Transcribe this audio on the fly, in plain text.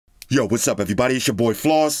Yo, what's up everybody? It's your boy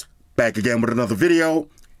Floss, back again with another video.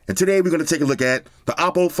 And today we're going to take a look at the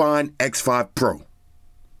Oppo Find X5 Pro.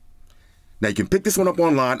 Now you can pick this one up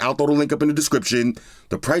online. I'll throw the link up in the description.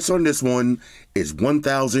 The price on this one is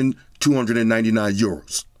 1,299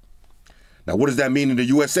 euros. Now what does that mean in the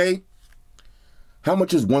USA? How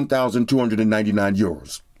much is 1,299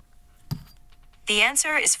 euros? The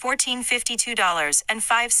answer is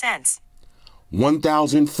 $1,452.05.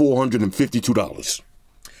 $1,452.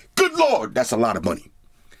 Good Lord, that's a lot of money.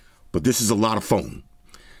 But this is a lot of phone.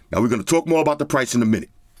 Now we're going to talk more about the price in a minute.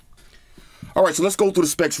 All right, so let's go through the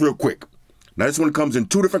specs real quick. Now this one comes in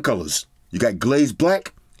two different colors. You got glazed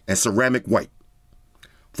black and ceramic white.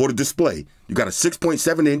 For the display, you got a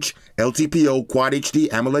 6.7-inch LTPO Quad HD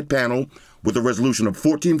AMOLED panel with a resolution of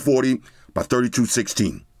 1440 by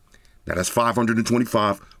 3216. Now that's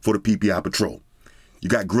 525 for the PPI Patrol. You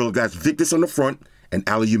got Gorilla Glass Victus on the front, an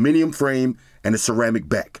aluminum frame, and a ceramic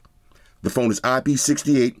back. The phone is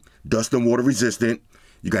IP68, dust and water resistant.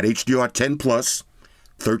 You got HDR10+,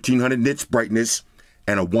 1300 nits brightness,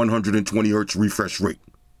 and a 120 Hz refresh rate.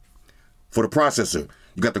 For the processor,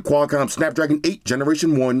 you got the Qualcomm Snapdragon 8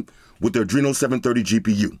 Generation 1 with the Adreno 730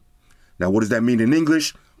 GPU. Now what does that mean in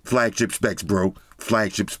English? Flagship specs, bro.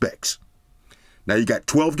 Flagship specs. Now you got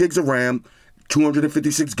 12 gigs of RAM,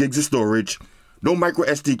 256 gigs of storage, no micro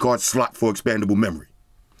SD card slot for expandable memory.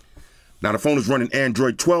 Now the phone is running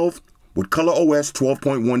Android 12 with ColorOS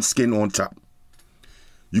 12.1 skin on top.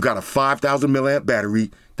 You got a 5,000 milliamp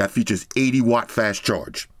battery that features 80-watt fast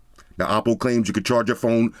charge. Now Oppo claims you can charge your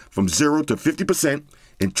phone from 0 to 50%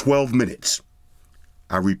 in 12 minutes.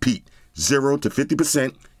 I repeat, 0 to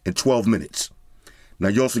 50% in 12 minutes. Now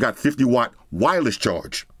you also got 50-watt wireless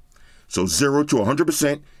charge. So 0 to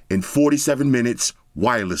 100% in 47 minutes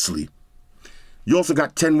wirelessly. You also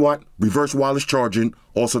got 10-watt reverse wireless charging,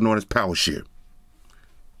 also known as power share.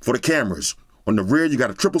 For the cameras, on the rear you got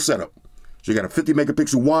a triple setup. So you got a 50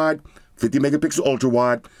 megapixel wide, 50 megapixel ultra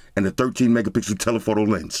wide, and a 13 megapixel telephoto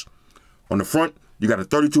lens. On the front, you got a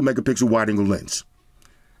 32 megapixel wide angle lens.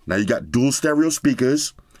 Now you got dual stereo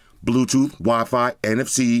speakers, Bluetooth, Wi-Fi,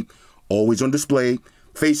 NFC, always on display,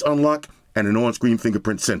 face unlock, and an on-screen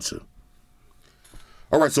fingerprint sensor.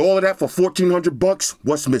 All right, so all of that for $1,400.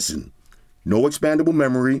 What's missing? No expandable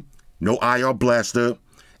memory, no IR blaster,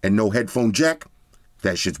 and no headphone jack.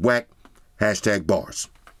 That shit's whack. Hashtag bars.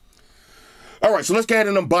 All right, so let's go ahead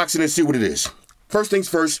and unbox it and see what it is. First things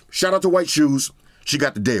first, shout out to White Shoes. She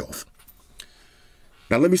got the day off.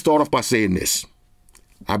 Now let me start off by saying this.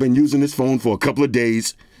 I've been using this phone for a couple of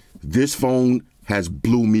days. This phone has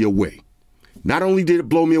blew me away. Not only did it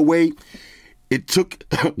blow me away, it took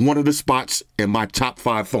one of the spots in my top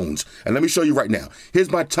 5 phones. And let me show you right now. Here's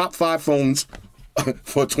my top 5 phones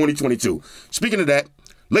for 2022. Speaking of that,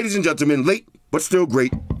 ladies and gentlemen, late but still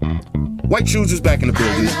great, White Shoes is back in the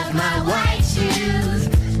building. I love my white shoes.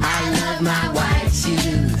 I love my white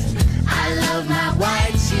shoes. I love my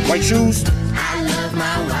white shoes. White Shoes? I love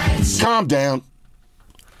my white shoes. Calm down.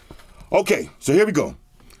 Okay, so here we go.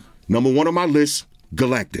 Number 1 on my list,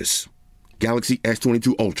 Galactus, Galaxy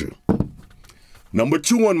S22 Ultra. Number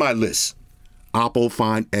 2 on my list, Oppo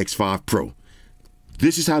Find X5 Pro.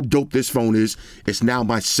 This is how dope this phone is. It's now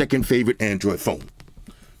my second favorite Android phone.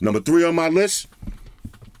 Number 3 on my list,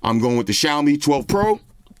 I'm going with the Xiaomi 12 Pro.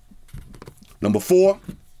 Number 4,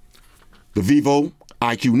 the Vivo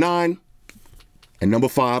IQ9. And number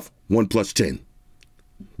 5, OnePlus 10.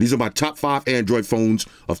 These are my top 5 Android phones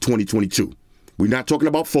of 2022. We're not talking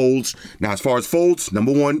about folds. Now, as far as folds,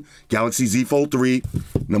 number 1, Galaxy Z Fold 3.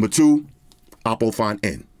 Number 2, Oppo Find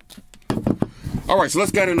N. All right, so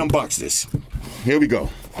let's go ahead and unbox this. Here we go.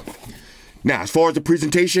 Now, as far as the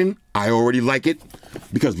presentation, I already like it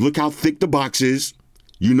because look how thick the box is.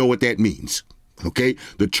 You know what that means, okay?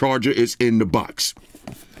 The charger is in the box.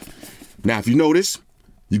 Now, if you notice,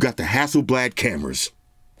 you got the Hasselblad cameras.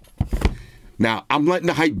 Now, I'm letting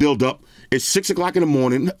the hype build up. It's 6 o'clock in the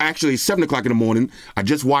morning. Actually, it's 7 o'clock in the morning. I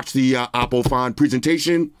just watched the Oppo Find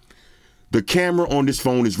presentation. The camera on this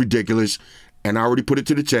phone is ridiculous, and I already put it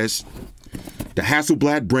to the test. The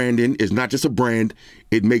Hasselblad branding is not just a brand,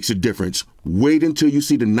 it makes a difference. Wait until you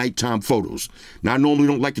see the nighttime photos. Now, I normally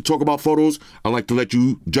don't like to talk about photos. I like to let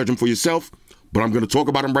you judge them for yourself, but I'm going to talk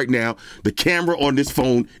about them right now. The camera on this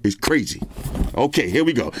phone is crazy. Okay, here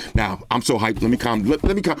we go. Now, I'm so hyped. Let me calm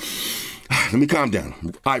down.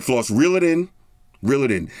 All right, Floss, reel it in. Reel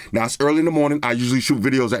it in. Now, it's early in the morning. I usually shoot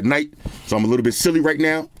videos at night, so I'm a little bit silly right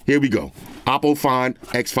now. Here we go. Oppo Find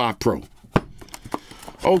X5 Pro.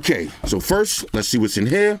 Okay, so first, let's see what's in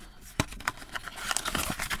here.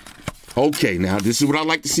 Okay, now this is what I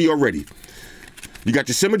like to see already. You got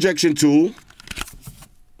your SIM ejection tool.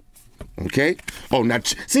 Okay? Oh, now,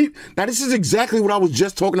 see, now this is exactly what I was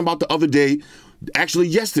just talking about the other day, actually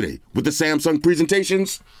yesterday, with the Samsung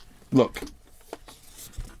presentations. Look.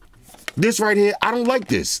 This right here, I don't like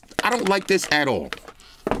this. I don't like this at all.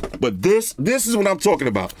 But this is what I'm talking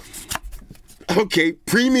about. Okay,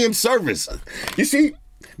 premium service. You see?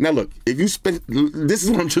 Now look, if you spend, this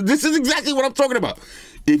is exactly what I'm talking about.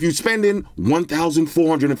 If you're spending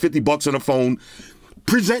 $1,450 on a phone,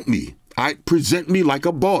 present me. Present me like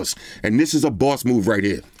a boss. And this is a boss move right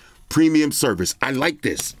here. Premium service. I like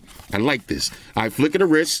this. I like this. I flick of the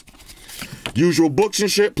wrist. Usual books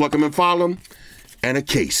and shit. Plug them and file them. And a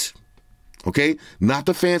case. Okay? Not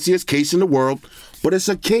the fanciest case in the world, but it's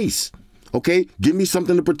a case. Okay? Give me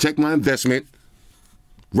something to protect my investment.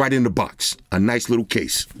 Right in the box. A nice little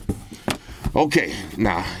case. Okay.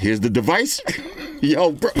 Now, here's the device.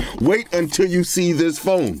 Yo, bro, wait until you see this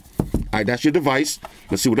phone. All right, that's your device.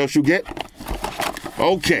 Let's see what else you get.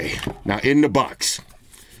 Okay, now in the box,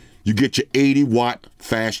 you get your 80-watt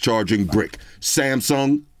fast charging brick.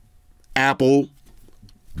 Samsung, Apple,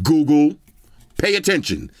 Google, pay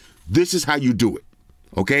attention. This is how you do it,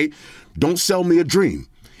 okay? Don't sell me a dream.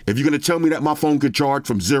 If you're going to tell me that my phone could charge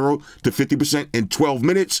from 0 to 50% in 12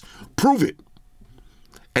 minutes, prove it.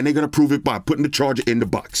 And they're going to prove it by putting the charger in the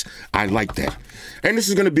box. I like that. And this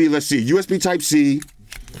is going to be, let's see, USB Type-C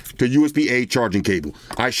to USB-A charging cable.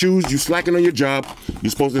 All right, Shoes, you slacking on your job. You're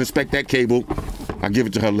supposed to inspect that cable. I'll give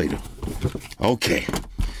it to her later. Okay.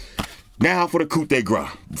 Now for the coup de grace.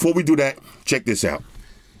 Before we do that, check this out.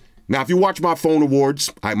 Now, if you watch my phone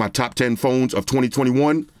awards, my top 10 phones of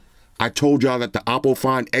 2021, I told y'all that the Oppo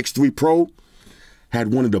Find X3 Pro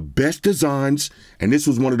had one of the best designs, and this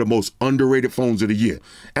was one of the most underrated phones of the year.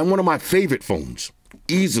 And one of my favorite phones,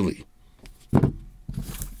 easily.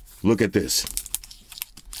 Look at this.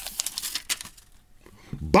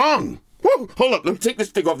 Bang! Woo! Hold up, let me take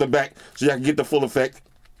this thing off the back so y'all can get the full effect.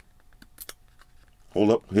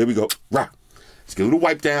 Hold up, here we go. Rah. Let's get a little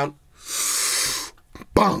wipe down.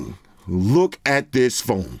 Bang! Look at this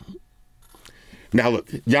phone. Now look,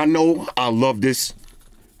 y'all know I love this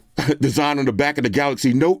design on the back of the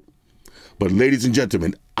Galaxy Note. But ladies and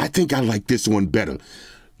gentlemen, I think I like this one better.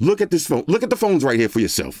 Look at this phone. Look at the phones right here for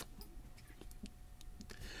yourself.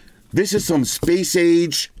 This is some space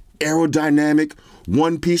age, aerodynamic,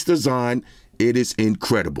 one-piece design. It is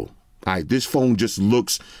incredible. All right, this phone just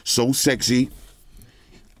looks so sexy.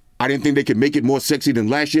 I didn't think they could make it more sexy than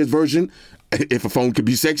last year's version, if a phone could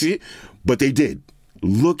be sexy, but they did.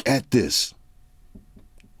 Look at this.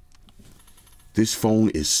 This phone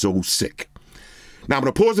is so sick. Now, I'm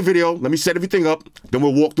going to pause the video. Let me set everything up. Then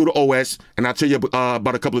we'll walk through the OS, and I'll tell you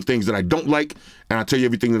about a couple of things that I don't like, and I'll tell you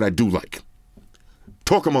everything that I do like.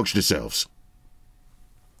 Talk amongst yourselves.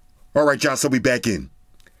 All right, y'all, so we back in.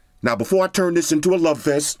 Now, before I turn this into a love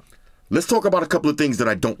fest, let's talk about a couple of things that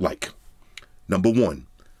I don't like. Number one,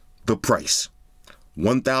 the price.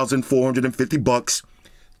 $1,450.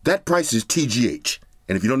 That price is TGH.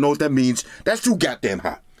 And if you don't know what that means, that's too goddamn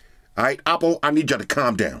high. All right, Oppo, I need y'all to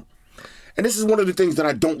calm down. And this is one of the things that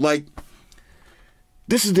I don't like.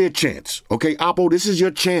 This is their chance, okay? Oppo, this is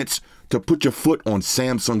your chance to put your foot on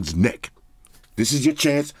Samsung's neck. This is your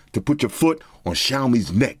chance to put your foot on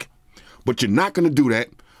Xiaomi's neck. But you're not going to do that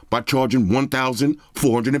by charging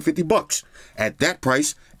 $1,450. At that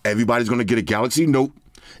price, everybody's going to get a Galaxy Note.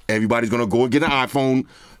 Everybody's going to go and get an iPhone.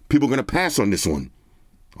 People are going to pass on this one,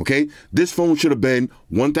 okay? This phone should have been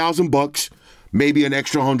 $1,000, maybe an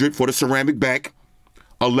extra $100 for the ceramic back.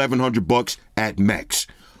 $1,100 at max.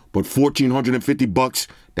 But $1,450,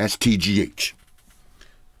 that's TGH.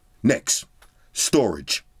 Next,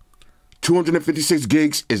 storage. 256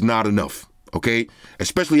 gigs is not enough, okay?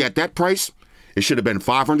 Especially at that price, it should have been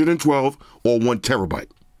 512 or 1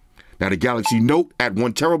 terabyte. Now the Galaxy Note at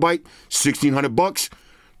 1 terabyte, $1,600.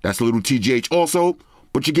 That's a little TGH also,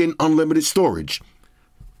 but you're getting unlimited storage.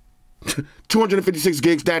 256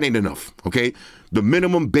 gigs, that ain't enough, okay? The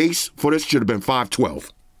minimum base for this should have been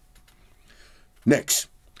 512. Next,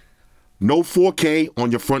 no 4K on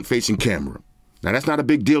your front-facing camera. Now, that's not a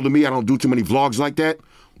big deal to me. I don't do too many vlogs like that,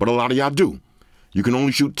 but a lot of y'all do. You can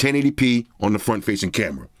only shoot 1080p on the front-facing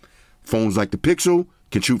camera. Phones like the Pixel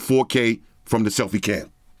can shoot 4K from the selfie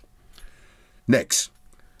cam. Next,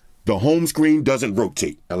 the home screen doesn't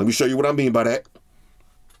rotate. Now, let me show you what I mean by that.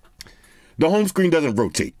 The home screen doesn't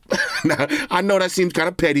rotate. Now, I know that seems kind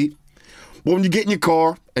of petty, but when you get in your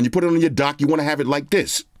car and you put it on your dock, you want to have it like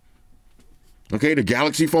this. Okay, the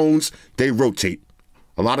Galaxy phones, they rotate.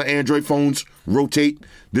 A lot of Android phones rotate.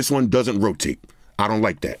 This one doesn't rotate. I don't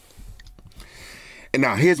like that. And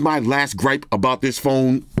now, here's my last gripe about this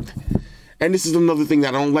phone. And this is another thing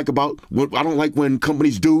that I don't like when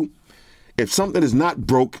companies do. If something is not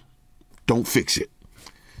broke, don't fix it.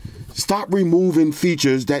 Stop removing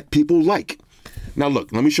features that people like. Now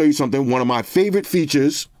look, let me show you something. One of my favorite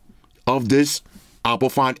features of this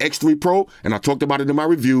Oppo Find X3 Pro, and I talked about it in my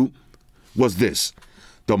review, was this,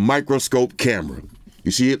 the microscope camera.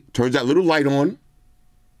 You see it turns that little light on.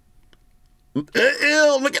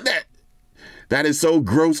 Ew, look at that. That is so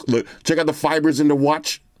gross. Look, check out the fibers in the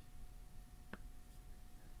watch.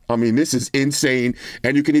 I mean, this is insane.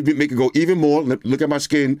 And you can even make it go even more. Look at my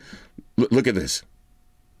skin. Look at this.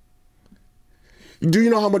 Do you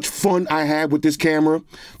know how much fun I had with this camera?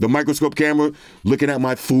 The microscope camera, looking at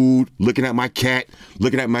my food, looking at my cat,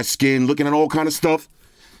 looking at my skin, looking at all kind of stuff.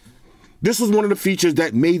 This was one of the features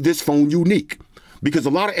that made this phone unique, because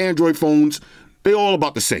a lot of Android phones, they're all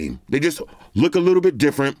about the same. They just look a little bit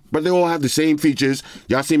different, but they all have the same features.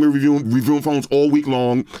 Y'all see me reviewing phones all week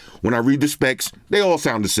long. When I read the specs, they all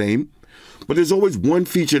sound the same. But there's always one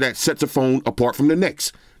feature that sets a phone apart from the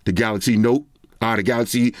next. The Galaxy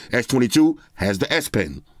S22 has the S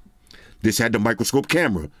Pen. This had the microscope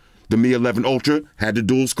camera. The Mi 11 Ultra had the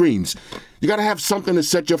dual screens. You got to have something to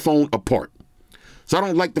set your phone apart. So I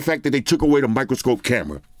don't like the fact that they took away the microscope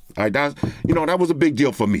camera. All right, that was a big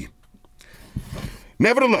deal for me.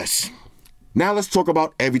 Nevertheless, now let's talk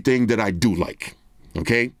about everything that I do like,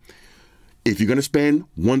 okay? If you're going to spend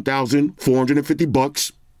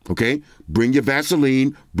 $1,450, okay, bring your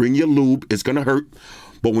Vaseline, bring your lube. It's going to hurt.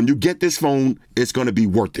 But when you get this phone, it's going to be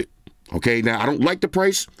worth it, okay? Now, I don't like the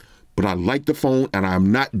price, but I like the phone, and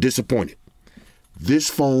I'm not disappointed. This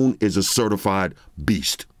phone is a certified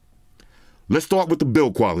beast. Let's start with the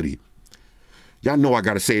build quality. Y'all know I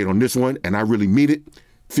got to say it on this one, and I really mean it.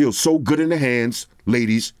 Feels so good in the hands.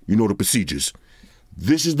 Ladies, you know the procedures.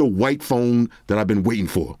 This is the white phone that I've been waiting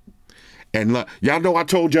for. And y'all know I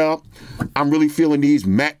told y'all I'm really feeling these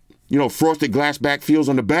matte, frosted glass back feels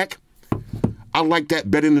on the back. I like that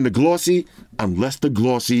better than the glossy, unless the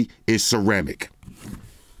glossy is ceramic.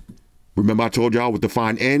 Remember I told y'all with the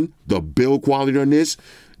fine N, the build quality on this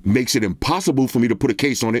makes it impossible for me to put a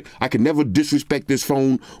case on it. I can never disrespect this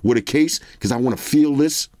phone with a case because I want to feel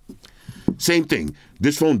this. Same thing.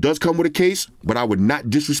 This phone does come with a case, but I would not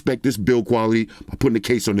disrespect this build quality by putting a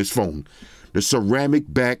case on this phone. The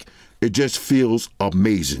ceramic back, it just feels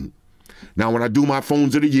amazing. Now, when I do my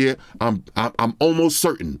phones of the year, I'm almost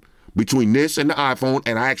certain between this and the iPhone,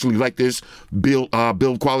 and I actually like this build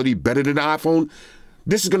quality better than the iPhone,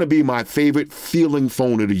 this is going to be my favorite feeling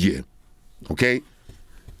phone of the year. Okay?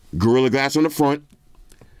 Gorilla Glass on the front,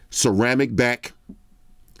 ceramic back,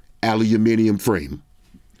 aluminum frame.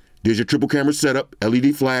 There's your triple camera setup,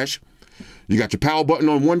 LED flash. You got your power button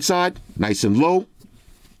on one side, nice and low.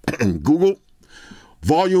 Google.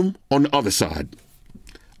 Volume on the other side.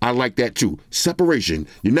 I like that too. Separation.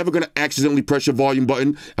 You're never going to accidentally press your volume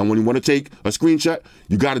button, and when you want to take a screenshot,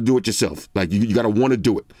 you got to do it yourself. Like, you got to want to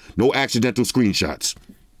do it. No accidental screenshots.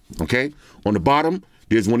 Okay? On the bottom,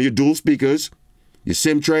 there's one of your dual speakers, your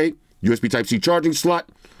SIM tray, USB Type-C charging slot.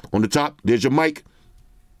 On the top, there's your mic.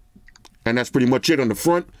 And that's pretty much it. On the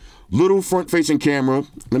front, little front-facing camera.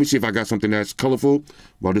 Let me see if I got something that's colorful.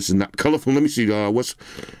 Well, this is not colorful. Let me see.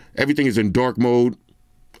 Everything is in dark mode.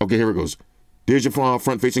 Okay, here it goes. There's your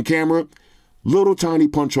front-facing camera. Little tiny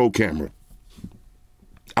punch hole camera.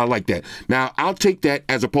 I like that. Now, I'll take that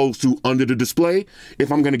as opposed to under the display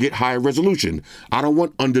if I'm going to get higher resolution. I don't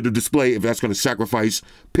want under the display if that's going to sacrifice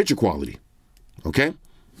picture quality. Okay?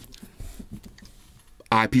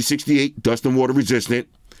 IP68, dust and water resistant.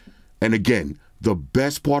 And again, the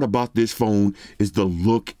best part about this phone is the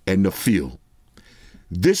look and the feel.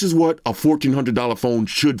 This is what a $1,400 phone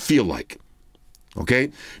should feel like.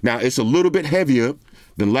 Okay? Now, it's a little bit heavier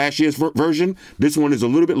than last year's version. This one is a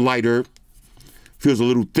little bit lighter, feels a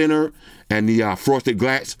little thinner, and the frosted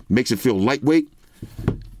glass makes it feel lightweight.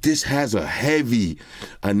 This has a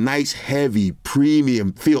nice, heavy,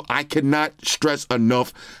 premium feel. I cannot stress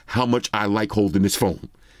enough how much I like holding this phone.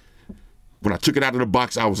 When I took it out of the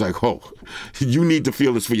box, I was like, oh, you need to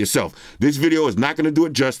feel this for yourself. This video is not going to do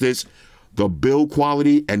it justice. The build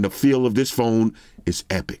quality and the feel of this phone is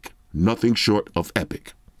epic. Nothing short of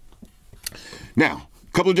epic. Now,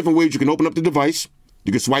 a couple of different ways you can open up the device.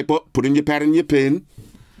 You can swipe up, put in your pad and your pin.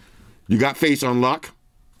 You got face unlock.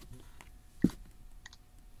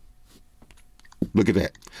 Look at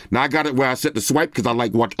that. Now I got it where I set the swipe because I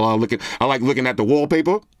like looking at the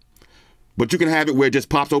wallpaper. But you can have it where it just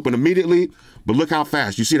pops open immediately. But look how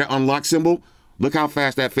fast. You see that unlock symbol? Look how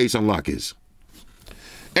fast that face unlock is.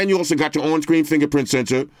 And you also got your on-screen fingerprint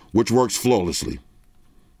sensor, which works flawlessly.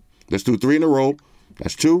 Let's do 3 in a row.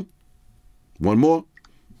 That's 2. 1 more.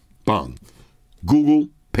 Bang. Google,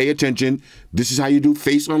 pay attention. This is how you do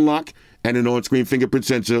face unlock and an on-screen fingerprint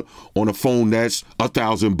sensor on a phone that's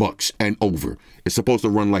 $1,000 and over. It's supposed to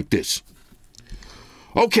run like this.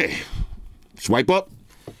 Okay, swipe up.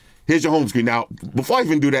 Here's your home screen. Now, before I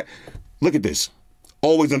even do that, look at this.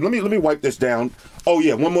 Always, let me wipe this down. Oh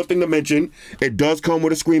yeah, one more thing to mention. It does come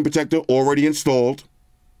with a screen protector already installed.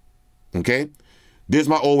 Okay, there's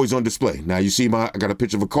my always on display. Now you see I got a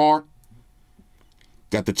picture of a car.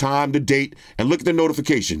 Got the time, the date, and look at the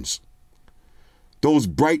notifications. Those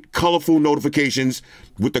bright, colorful notifications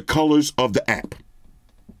with the colors of the app.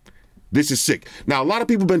 This is sick. Now, a lot of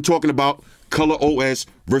people have been talking about Color OS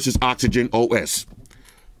versus Oxygen OS.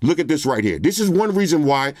 Look at this right here. This is one reason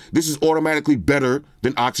why this is automatically better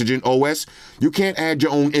than Oxygen OS. You can't add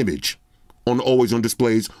your own image on the always on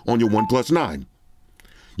displays on your OnePlus 9.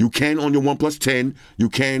 You can on your OnePlus 10. You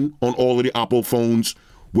can on all of the Oppo phones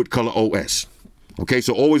with Color OS. Okay,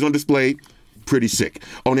 so always on display, pretty sick.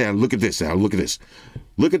 Oh, now look at this now. Look at this.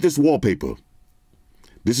 Look at this wallpaper.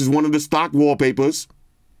 This is one of the stock wallpapers.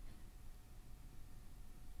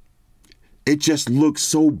 It just looks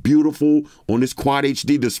so beautiful on this Quad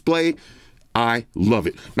HD display. I love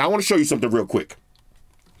it. Now, I want to show you something real quick.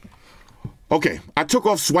 Okay, I took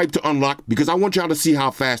off swipe to unlock because I want y'all to see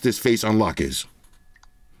how fast this face unlock is.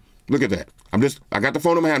 Look at that. I got the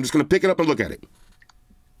phone in my hand. I'm just going to pick it up and look at it.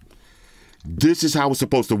 This is how it's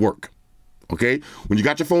supposed to work. Okay? When you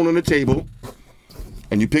got your phone on the table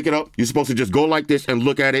and you pick it up, you're supposed to just go like this and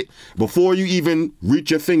look at it. Before you even reach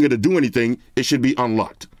your finger to do anything, it should be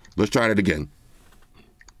unlocked. Let's try that again.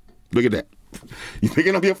 Look at that. You're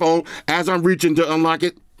picking up your phone as I'm reaching to unlock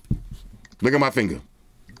it. Look at my finger.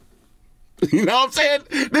 You know what I'm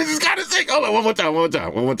saying? This is kind of sick. Hold on, one more time.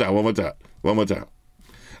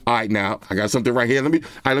 All right, now I got something right here.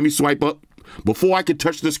 Let me swipe up. Before I can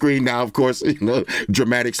touch the screen, now of course,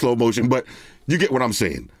 dramatic slow motion, but you get what I'm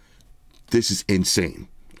saying. This is insane.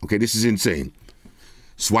 Okay, this is insane.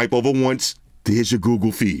 Swipe over once. There's your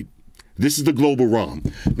Google feed. This is the global ROM.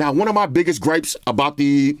 Now, one of my biggest gripes about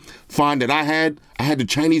the find that I had the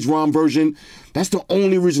Chinese ROM version. That's the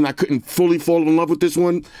only reason I couldn't fully fall in love with this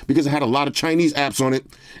one, because I had a lot of Chinese apps on it,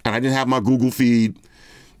 and I didn't have my Google feed,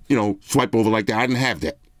 swipe over like that. I didn't have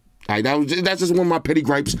that. All right, that's just one of my petty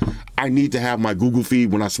gripes. I need to have my Google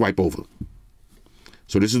feed when I swipe over.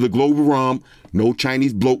 So this is the global ROM, no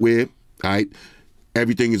Chinese bloatware. All right,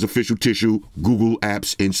 everything is official tissue, Google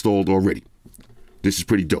apps installed already. This is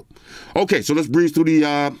pretty dope. Okay, so let's breeze through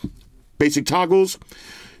the basic toggles.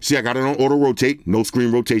 See, I got it on auto rotate, no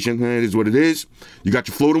screen rotation. It is what it is. You got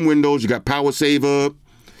your floating windows. You got power saver.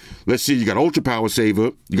 Let's see, you got ultra power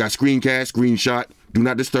saver. You got screencast, screenshot, do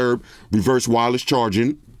not disturb, reverse wireless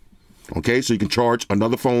charging. Okay, so you can charge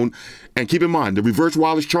another phone. And keep in mind, the reverse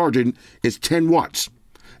wireless charging is 10 watts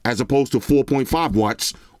as opposed to 4.5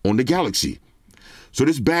 watts on the Galaxy. So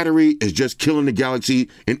this battery is just killing the Galaxy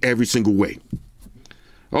in every single way.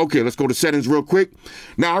 Okay, let's go to settings real quick.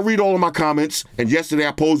 Now, I read all of my comments, and yesterday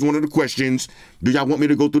I posed one of the questions. Do y'all want me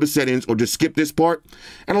to go through the settings or just skip this part?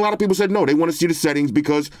 And a lot of people said no, they want to see the settings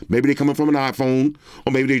because maybe they're coming from an iPhone,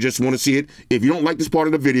 or maybe they just want to see it. If you don't like this part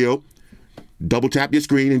of the video, double tap your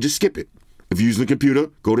screen and just skip it. If you're using a computer,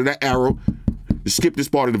 go to that arrow, skip this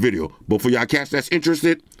part of the video. But for y'all cats that's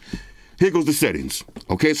interested, here goes the settings.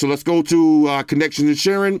 Okay, so let's go to connections and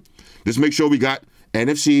sharing. Just make sure we got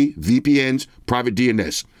NFC, VPNs, private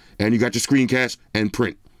DNS, and you got your screencast and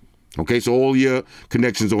print. Okay, so all your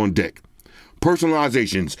connections are on deck.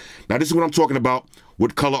 Personalizations. Now, this is what I'm talking about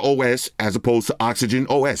with Color OS as opposed to Oxygen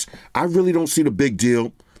OS. I really don't see the big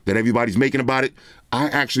deal that everybody's making about it. I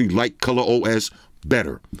actually like Color OS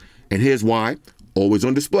better. And here's why. Always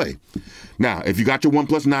on display. Now, if you got your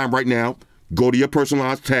OnePlus 9 right now, go to your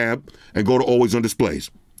personalized tab and go to always on displays.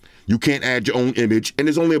 You can't add your own image, and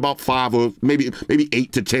there's only about 5 or maybe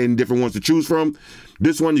 8 to 10 different ones to choose from.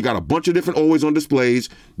 This one, you got a bunch of different always on displays.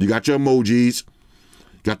 You got your emojis,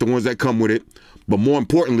 got the ones that come with it, but more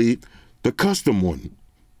importantly, the custom one.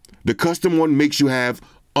 The custom one makes you have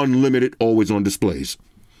unlimited always on displays.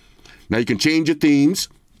 Now you can change your themes.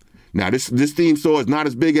 Now this theme store is not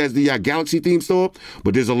as big as the Galaxy theme store,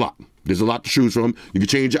 but there's a lot. There's a lot to choose from. You can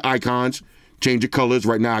change your icons. Change your colors.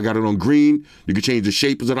 Right now, I got it on green. You can change the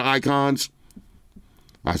shapes of the icons.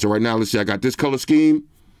 All right, so right now, let's see. I got this color scheme.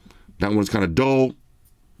 That one's kind of dull.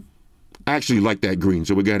 I actually like that green,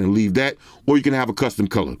 so we're going to leave that. Or you can have a custom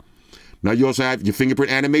color. Now, you also have your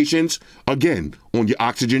fingerprint animations. Again, on your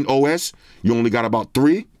Oxygen OS, you only got about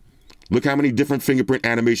 3. Look how many different fingerprint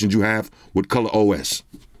animations you have with Color OS.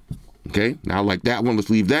 Okay, now I like that one.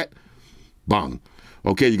 Let's leave that. Bang.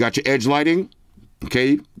 Okay, you got your edge lighting.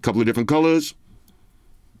 Okay, a couple of different colors.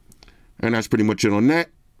 And that's pretty much it on that.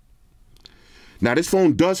 Now, this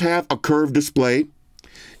phone does have a curved display.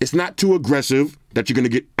 It's not too aggressive that you're going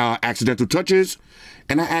to get accidental touches,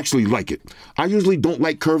 and I actually like it. I usually don't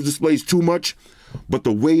like curved displays too much, but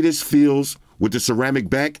the way this feels with the ceramic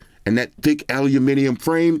back and that thick aluminum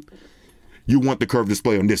frame, you want the curved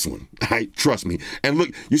display on this one. Trust me. And look,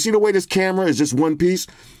 you see the way this camera is just one piece?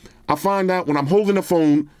 I find out when I'm holding the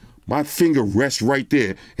phone, my finger rests right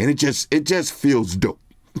there, and it just feels dope.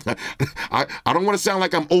 I don't want to sound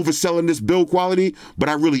like I'm overselling this build quality, but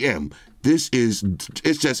I really am. It's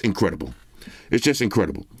just incredible. It's just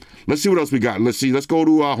incredible. Let's see what else we got. Let's see. Let's go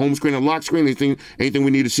to our home screen and lock screen. Anything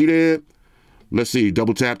we need to see there? Let's see.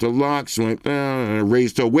 Double tap to lock, swipe down,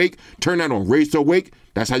 raise to awake. Turn that on. Raise to awake.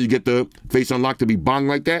 That's how you get the face unlock to be bong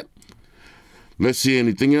like that. Let's see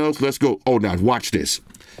anything else. Let's go. Oh, now watch this.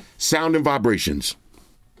 Sound and vibrations.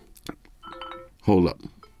 Hold up.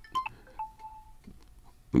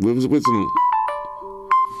 What's the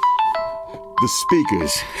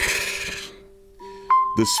speakers?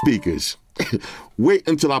 The speakers. Wait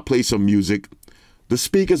until I play some music. The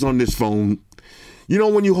speakers on this phone. You know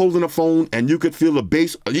when you're holding a phone and you could feel the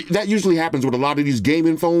bass? That usually happens with a lot of these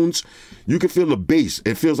gaming phones. You can feel the bass.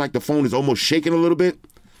 It feels like the phone is almost shaking a little bit.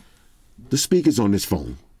 The speakers on this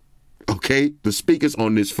phone. Okay? The speakers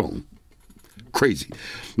on this phone. Crazy.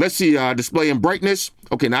 Let's see. Display and brightness.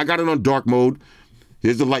 Okay, now I got it on dark mode.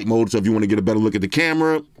 Here's the light mode, so if you want to get a better look at the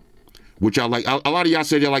camera, which I like. A lot of y'all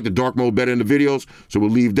said y'all like the dark mode better in the videos, so we'll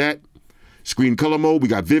leave that. Screen color mode, we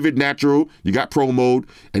got vivid, natural, you got pro mode,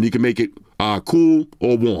 and you can make it cool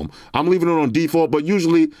or warm. I'm leaving it on default, but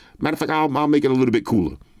usually, matter of fact, I'll make it a little bit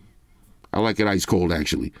cooler. I like it ice cold,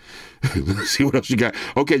 actually. Let's see what else you got.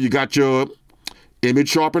 Okay, you got your image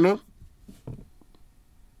sharpener.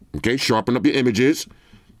 Okay, sharpen up your images.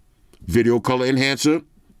 Video color enhancer.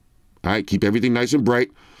 All right, keep everything nice and bright.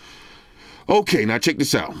 Okay, now check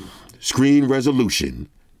this out. Screen resolution,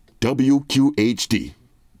 WQHD.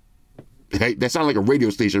 Hey, that sounds like a radio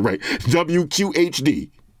station, right? WQHD.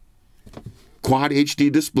 Quad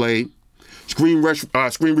HD display. Screen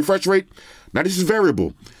refresh rate. Now this is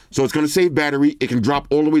variable, so it's going to save battery. It can drop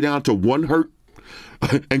all the way down to 1 hertz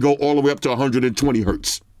and go all the way up to 120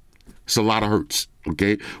 hertz. It's a lot of hertz.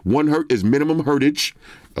 Okay, 1 hertz is minimum hertage.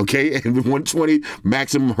 Okay, and 120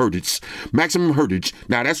 maximum hertz. Maximum hertz.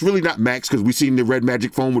 Now that's really not max because we've seen the Red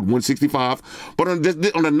Magic phone with 165, but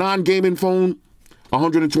on a non-gaming phone,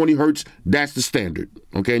 120 hertz. That's the standard.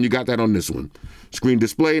 Okay, and you got that on this one. Screen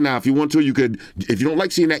display. Now, if you want to, you could. If you don't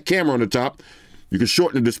like seeing that camera on the top, you can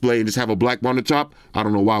shorten the display and just have a black bar on the top. I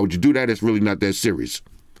don't know why would you do that. It's really not that serious.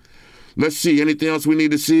 Let's see. Anything else we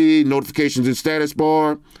need to see? Notifications and status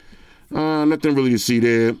bar. Nothing really to see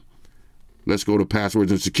there. Let's go to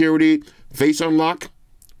passwords and security, face unlock,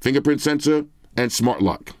 fingerprint sensor, and smart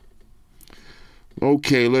lock.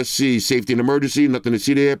 Okay, let's see. Safety and emergency, nothing to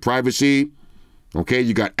see there. Privacy. Okay,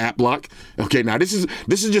 you got app lock. Okay, now this is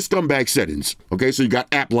just scumbag settings. Okay, so you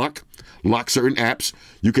got app lock certain apps.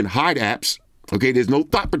 You can hide apps. Okay, there's no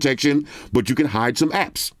thought protection, but you can hide some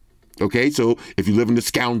apps. Okay, so if you live in the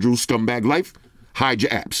scoundrel scumbag life, hide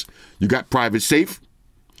your apps. You got private safe.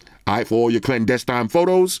 All right, for all your clandestine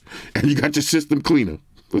photos, and you got your system cleaner,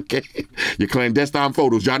 okay? Your clandestine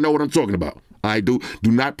photos, y'all know what I'm talking about. I do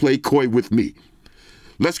not play coy with me.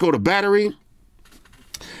 Let's go to battery.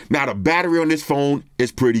 Now, the battery on this phone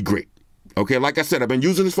is pretty great, okay? Like I said, I've been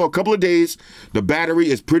using this for a couple of days. The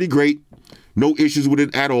battery is pretty great. No issues with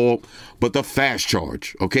it at all, but the fast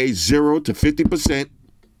charge, okay? 0 to 50%,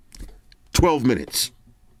 12 minutes.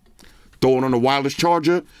 Throw it on a wireless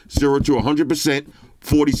charger, 0 to 100%,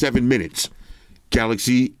 47 minutes.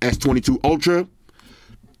 Galaxy S22 Ultra,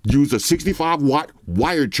 use a 65-watt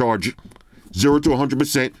wired charger, 0 to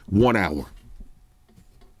 100%, 1 hour.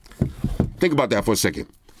 Think about that for a second.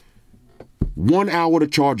 1 hour to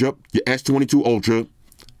charge up your S22 Ultra,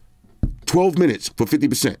 12 minutes for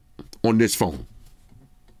 50% on this phone.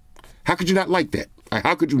 How could you not like that?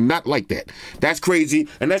 How could you not like that? That's crazy,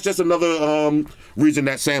 and that's just another reason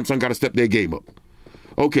that Samsung got to step their game up.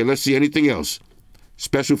 Okay, let's see anything else.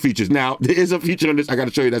 Special features. Now, there is a feature on this I got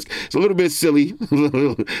to show you that's it's a little bit silly,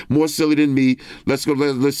 more silly than me. Let's go.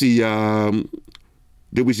 Let's see.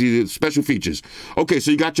 Did we see the special features? Okay, so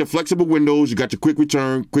you got your flexible windows, you got your quick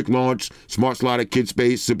return, quick launch, smart slider, kid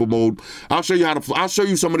space, simple mode. I'll show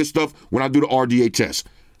you some of this stuff when I do the RDA test.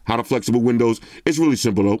 How the flexible windows. It's really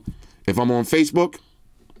simple though. If I'm on Facebook,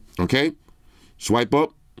 okay, swipe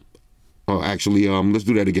up. Oh, actually, let's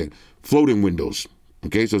do that again. Floating windows.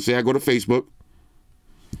 Okay, so say I go to Facebook.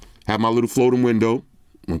 Have my little floating window,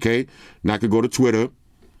 okay? Now I could go to Twitter,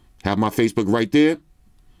 have my Facebook right there.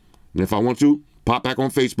 And if I want to, pop back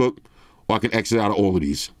on Facebook, or I can exit out of all of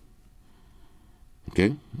these.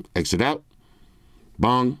 Okay, exit out.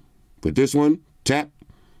 Bong. Put this one. Tap.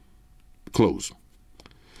 Close.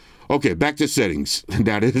 Okay, back to settings.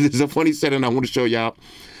 Now, this is a funny setting I want to show y'all.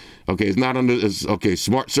 Okay, it's not under, okay,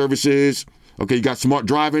 smart services. Okay, you got smart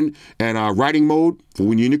driving and riding mode for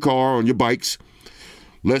when you're in your car, on your bikes.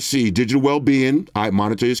 Let's see, digital well-being. All right,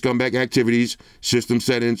 monitor your scumbag activities, system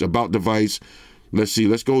settings, about device. Let's see,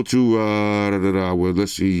 let's go to, well,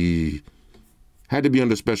 let's see. Had to be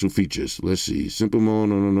under special features. Let's see, simple mode,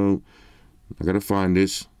 no. I got to find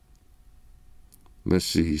this. Let's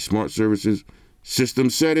see, smart services. System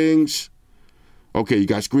settings. Okay, you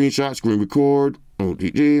got screenshot, screen record.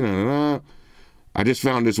 OTG, I just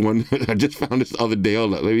found this one. I just found this the other day.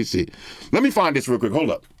 Hold up, let me see. Let me find this real quick.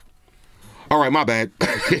 Hold up. All right, my bad.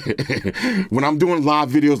 When I'm doing live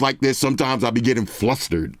videos like this, sometimes I'll be getting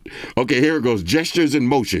flustered. Okay, here it goes. Gestures and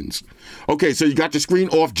motions. Okay, so you got the screen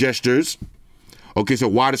off gestures. Okay, so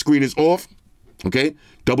while the screen is off, okay,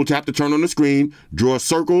 double tap to turn on the screen, draw a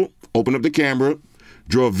circle, open up the camera,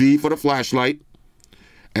 draw a V for the flashlight.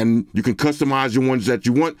 And you can customize your ones that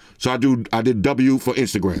you want. So I did W for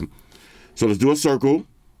Instagram. So let's do a circle.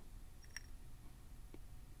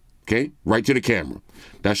 Okay, right to the camera.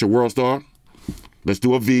 That's your world star. Let's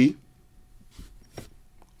do a V.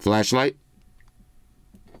 Flashlight.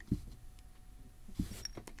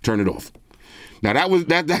 Turn it off. Now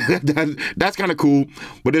that's kind of cool,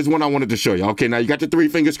 but there's one I wanted to show you. Okay, now you got the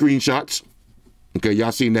 3-finger screenshots. Okay,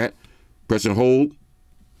 y'all seen that? Press and hold.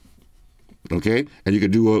 Okay, and you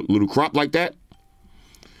can do a little crop like that.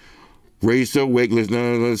 Raise to wake,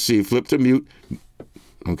 let's see, flip to mute.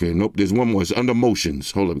 Okay, nope, there's one more. It's under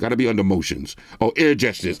motions. Hold up, gotta be under motions. Oh, ear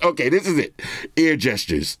gestures. Okay, this is it. Ear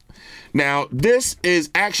gestures. Now, this is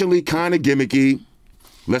actually kind of gimmicky.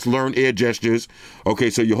 Let's learn ear gestures. Okay,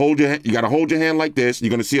 so you gotta hold your hand like this.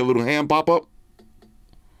 You're gonna see a little hand pop up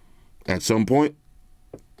at some point.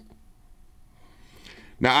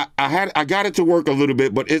 Now, I got it to work a little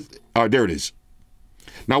bit, but there it is.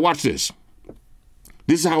 Now, watch this.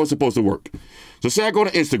 This is how it's supposed to work. So, say I go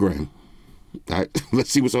to Instagram. All right,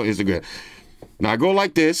 let's see what's on Instagram. Now, I go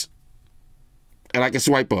like this, and I can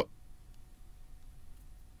swipe up.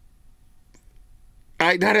 All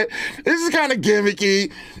right, this is kind of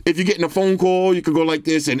gimmicky. If you're getting a phone call, you could go like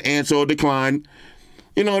this and answer or decline.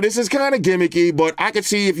 You know, this is kind of gimmicky, but I could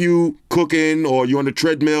see if you cooking or you're on the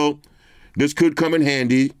treadmill, this could come in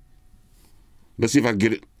handy. Let's see if I can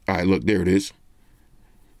get it. All right, look, there it is.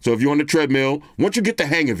 So if you're on the treadmill, once you get the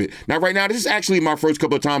hang of it. Now, right now, this is actually my first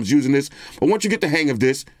couple of times using this. But once you get the hang of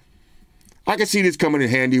this, I can see this coming in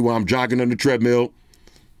handy while I'm jogging on the treadmill.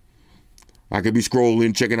 I could be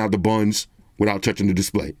scrolling, checking out the buns without touching the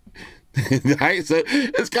display. Right? So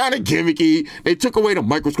it's kind of gimmicky. They took away the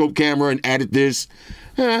microscope camera and added this.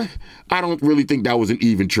 I don't really think that was an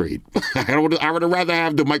even trade. I would rather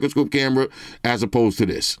have the microscope camera as opposed to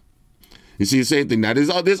this. You see the same thing. Now, there's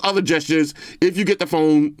other gestures. If you get the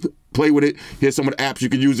phone, play with it. Here's some of the apps you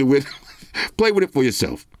can use it with. Play with it for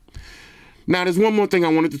yourself. Now, there's one more thing I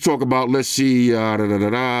wanted to talk about. Let's see.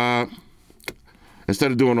 Instead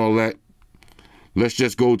of doing all that, let's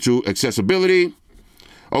just go to accessibility.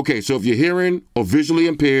 Okay, so if you're hearing or visually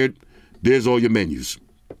impaired, there's all your menus.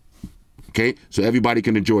 Okay, so everybody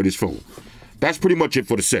can enjoy this phone. That's pretty much it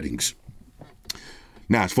for the settings.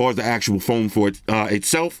 Now, as far as the actual phone for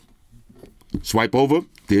itself, swipe over.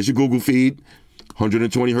 There's your Google feed.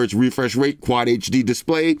 120 hertz refresh rate, quad HD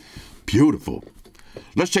display. Beautiful.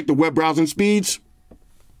 Let's check the web browsing speeds.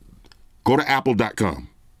 Go to apple.com.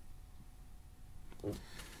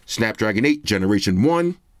 Snapdragon 8 Generation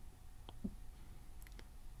 1.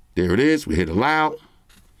 There it is. We hit allow.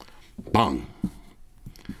 Bang.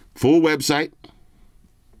 Full website.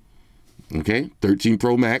 Okay. 13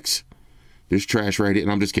 Pro Max. This trash right here.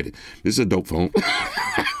 And I'm just kidding. This is a dope phone.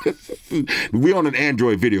 We on an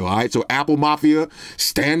Android video, all right? So Apple Mafia,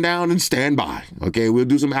 stand down and stand by. Okay, we'll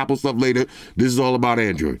do some Apple stuff later. This is all about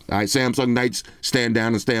Android. All right, Samsung Knights, stand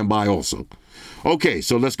down and stand by also. Okay,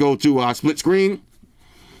 so let's go to split screen.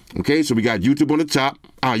 Okay, so we got YouTube on the top,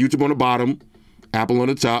 YouTube on the bottom, Apple on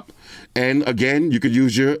the top. And again, you could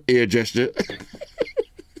use your ear gesture.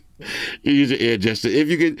 You use your ear gesture. If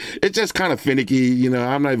you could, it's just kind of finicky, you know.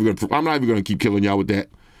 I'm not even gonna keep killing y'all with that.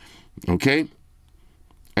 Okay?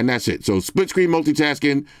 And that's it. So split screen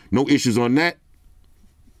multitasking, no issues on that.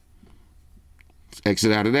 Let's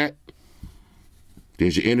exit out of that.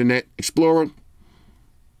 There's your Internet Explorer.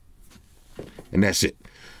 And that's it.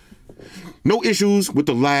 No issues with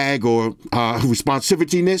the lag or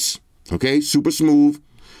responsiveness. Okay, super smooth.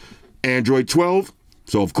 Android 12.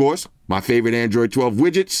 So of course, my favorite Android 12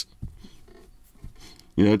 widgets.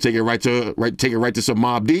 You know, take it right to some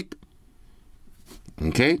Mobb Deep.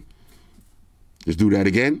 Okay. Let's do that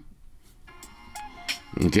again.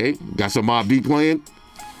 Okay. Got some Mobb Deep playing.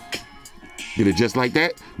 Get it just like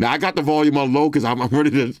that. Now I got the volume on low because I'm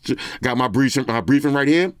ready to. Got my briefing right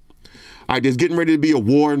here. All right, there's getting ready to be a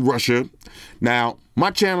war in Russia. Now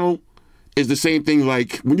my channel is the same thing.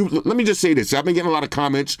 Like when you let me just say this. I've been getting a lot of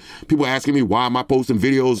comments. People asking me why am I posting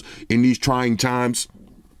videos in these trying times.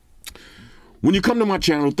 When you come to my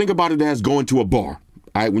channel, think about it as going to a bar.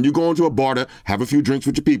 All right, when you go into a bar to have a few drinks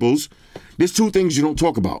with your peoples, there's two things you don't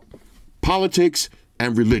talk about: politics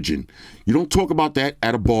and religion. You don't talk about that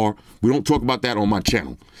at a bar. We don't talk about that on my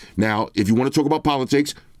channel. Now, if you want to talk about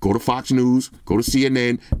politics, go to Fox News, go to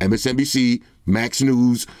CNN, MSNBC, Max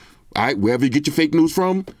News, all right, wherever you get your fake news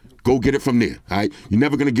from, go get it from there, all right? You're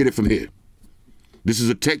never going to get it from here. This is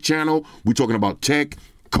a tech channel. We're talking about tech,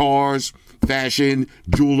 cars, fashion,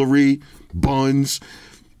 jewelry, buns,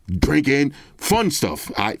 drinking, fun stuff,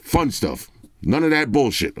 all right? Fun stuff. None of that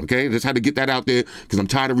bullshit, okay? Just had to get that out there because I'm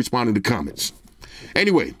tired of responding to comments.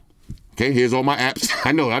 Anyway, okay, here's all my apps.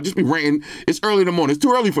 I know, I'll just be ranting. It's early in the morning. It's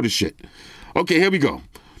too early for this shit. Okay, here we go.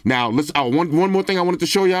 Now, let's. One more thing I wanted to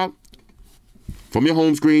show y'all. From your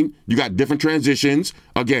home screen, you got different transitions.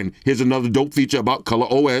 Again, here's another dope feature about Color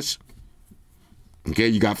OS. Okay,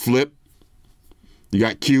 you got Flip. You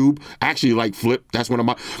got Cube. I actually like Flip. That's one of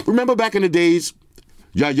my... Remember back in the days,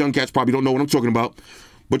 y'all young cats probably don't know what I'm talking about,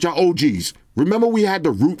 but y'all OGs, remember we had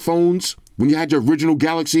the root phones? When you had your original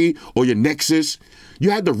Galaxy or your Nexus, you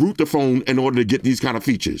had to root the phone in order to get these kind of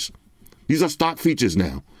features. These are stock features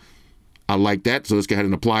now. I like that, so let's go ahead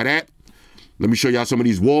and apply that. Let me show y'all some of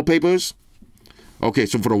these wallpapers. Okay,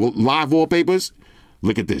 so for the live wallpapers,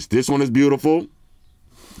 look at this. This one is beautiful.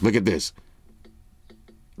 Look at this.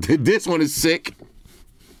 This one is sick.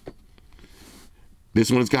 This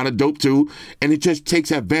one is kind of dope too, and it just takes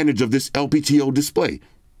advantage of this LPTO display.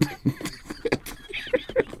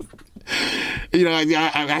 You know,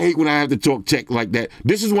 I hate when I have to talk tech like that.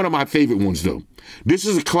 This is one of my favorite ones, though. This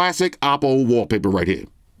is a classic Oppo wallpaper right here.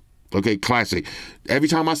 Okay, classic. Every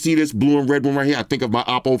time I see this blue and red one right here, I think of my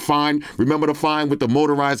Oppo Find. Remember the Find with the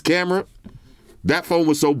motorized camera? That phone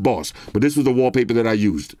was so boss, but this was the wallpaper that I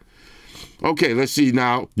used. Okay, let's see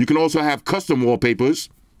now. You can also have custom wallpapers.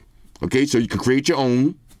 Okay, so you can create your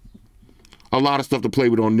own. A lot of stuff to play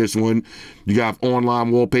with on this one. You have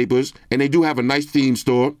online wallpapers, and they do have a nice theme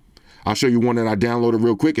store. I'll show you one that I downloaded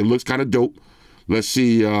real quick. It looks kind of dope. Let's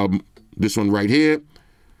see this one right here.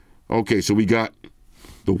 Okay, so we got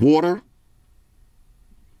the water.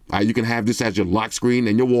 You can have this as your lock screen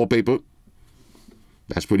and your wallpaper.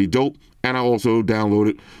 That's pretty dope. And I also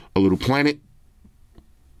downloaded a little planet.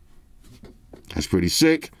 That's pretty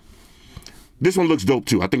sick. This one looks dope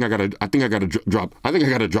too. I think I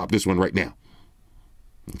gotta drop this one right now.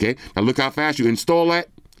 Okay. Now look how fast you install that.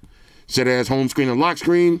 Set it as home screen and lock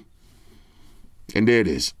screen. And there it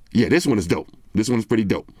is. Yeah, this one is dope. This one's pretty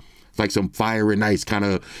dope. It's like some fire and ice kind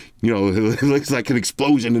of, you know, it looks like an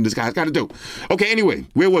explosion in the sky. It's kind of dope. Okay, anyway,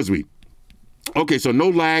 where was we? Okay, so no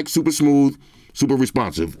lag, super smooth, super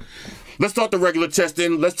responsive. Let's start the regular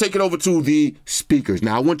testing. Let's take it over to the speakers.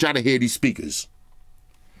 Now, I want y'all to hear these speakers.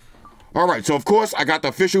 All right, so of course, I got the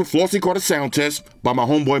official Flossy Carter sound test by my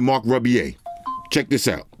homeboy, Mark Rubier. Check this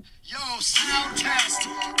out. Yo, sound test,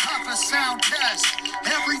 time for sound test.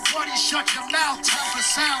 Everybody shut your mouth, time for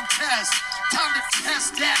sound test. Time to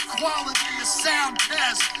test that quality of sound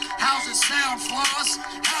test. How's it sound, Floss?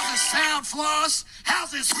 How's it sound, Floss?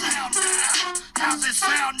 How's it sound now? How's it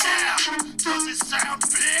sound now? Does it sound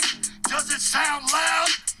big? Does it sound loud?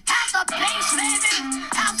 How's the bass, baby?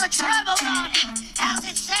 How's the treble on it? How's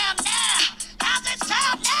it sound now? How's it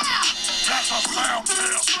sound now? That's a sound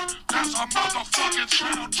test. That's a motherfucking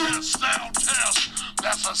sound test. Sound test.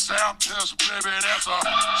 That's a sound test, baby. That's a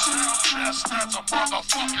sound test. That's a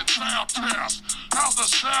motherfucking sound test. How's the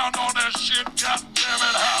sound on that shit? God damn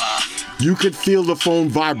it, holla. You could feel the phone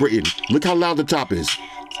vibrating. Look how loud the top is.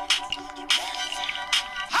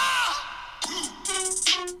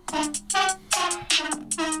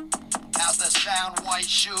 How's the sound, white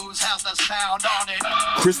shoes? How's the sound on it?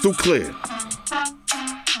 Crystal clear.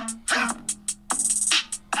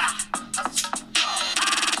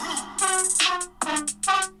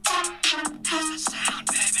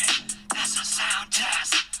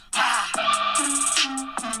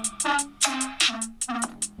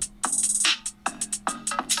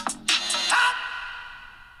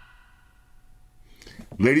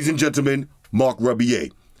 Ladies and gentlemen, Mark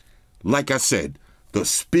Rubier. Like I said, the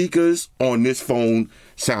speakers on this phone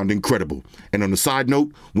sound incredible. And on a side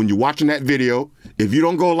note, when you're watching that video, if you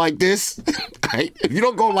don't go like this, right? If you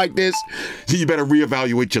don't go like this, you better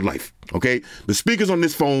reevaluate your life, okay? The speakers on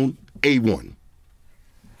this phone, A1.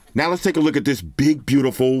 Now let's take a look at this big,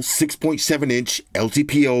 beautiful 6.7-inch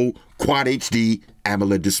LTPO Quad HD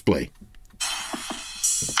AMOLED display.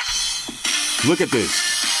 Look at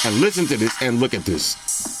this, and listen to this, and look at this.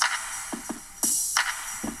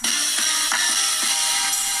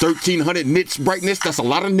 1300 nits brightness, that's a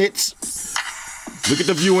lot of nits. Look at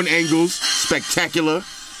the viewing angles, spectacular.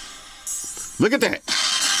 Look at that.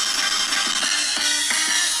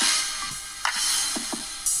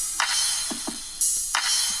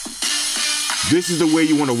 This is the way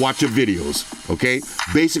you want to watch your videos, okay?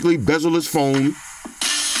 Basically, bezel-less phone.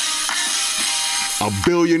 A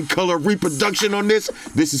billion color reproduction on this.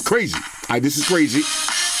 This is crazy. All right, this is crazy.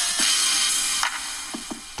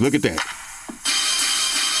 Look at that.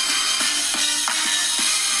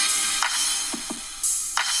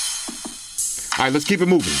 All right, let's keep it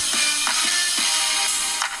moving.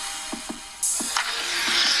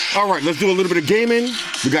 All right, let's do a little bit of gaming.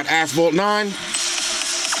 We got Asphalt 9.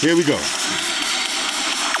 Here we go.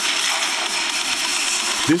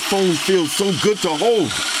 This phone feels so good to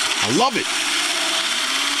hold. I love it.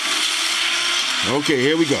 Okay,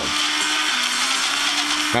 here we go.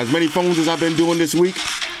 As many phones as I've been doing this week,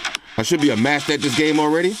 I should be a master at this game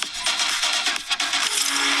already.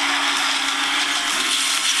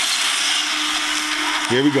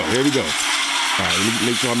 Here we go, here we go. All right, let me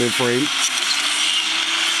make sure I'm in frame.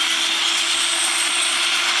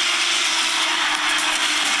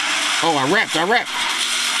 Oh, I rapped.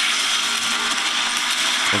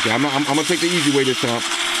 Okay, I'm gonna take the easy way this time.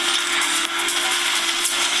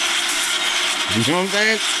 You know what I'm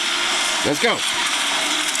saying? Let's go.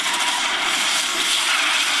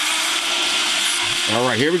 All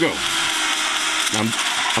right, here we go.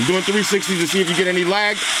 I'm doing 360 to see if you get any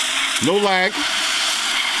lag. No lag.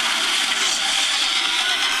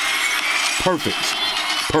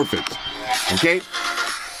 Perfect. Okay?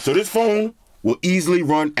 So this phone will easily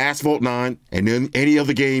run Asphalt 9 and then any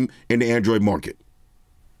other game in the Android market.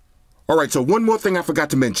 All right, so one more thing I forgot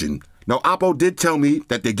to mention. Now, Oppo did tell me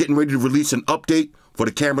that they're getting ready to release an update for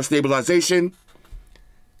the camera stabilization.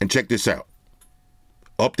 And check this out.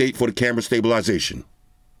 Update for the camera stabilization.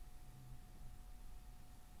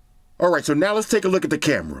 All right, so now let's take a look at the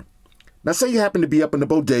camera. Now, say you happen to be up in the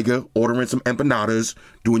bodega ordering some empanadas,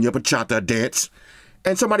 doing your bachata dance,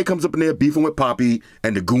 and somebody comes up in there beefing with Poppy,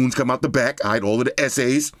 and the goons come out the back, all right, all of the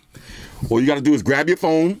essays. All you got to do is grab your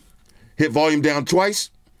phone, hit volume down twice.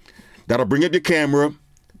 That'll bring up your camera,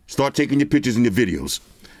 start taking your pictures and your videos,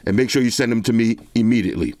 and make sure you send them to me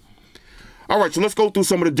immediately. All right, so let's go through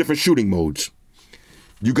some of the different shooting modes.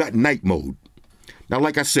 You got night mode. Now,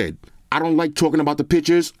 like I said, I don't like talking about the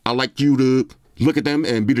pictures. I like you to look at them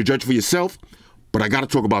and be the judge for yourself, but I got to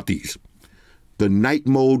talk about these. The night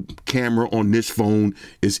mode camera on this phone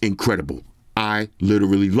is incredible. I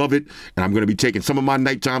literally love it, and I'm going to be taking some of my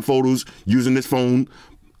nighttime photos using this phone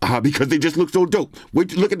because they just look so dope.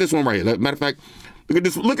 Wait, look at this one right here. Matter of fact, look at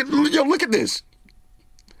this. Look at this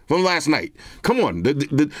from last night. Come on,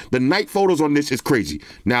 the night photos on this is crazy.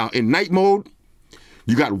 Now in night mode,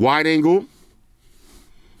 you got wide angle,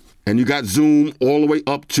 and you got zoom all the way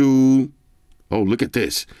up to. Oh, look at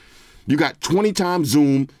this. You got 20 times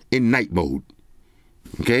zoom in night mode.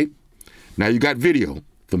 Okay. Now you got video.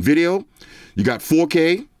 From video, you got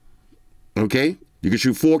 4K. Okay. You can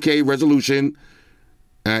shoot 4K resolution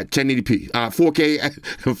at 1080p.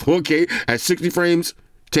 4K at 60 frames,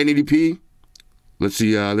 1080p. Let's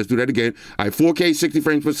see. Let's do that again. All right, 4K, 60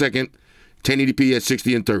 frames per second, 1080p at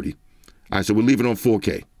 60 and 30. All right, so we'll leave it on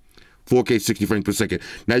 4K. 4K, 60 frames per second.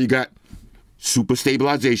 Now you got super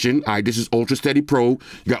stabilization. All right, this is Ultra Steady Pro.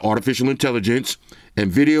 You got artificial intelligence. And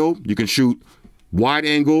video, you can shoot wide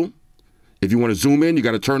angle. If you want to zoom in, you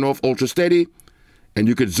got to turn off Ultra Steady. And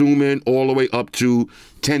you could zoom in all the way up to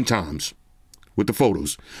 10 times with the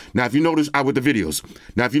photos. Now, if you notice, with the videos.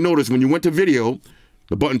 Now, if you notice, when you went to video,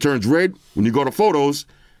 the button turns red. When you go to photos,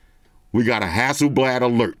 we got a Hasselblad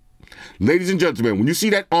alert. Ladies and gentlemen, when you see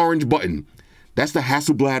that orange button, that's the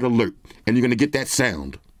Hasselblad alert. And you're going to get that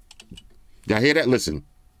sound. Y'all hear that? Listen.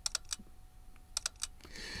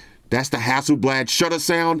 That's the Hasselblad shutter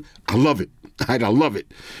sound. I love it. I love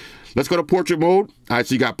it. Let's go to portrait mode. All right,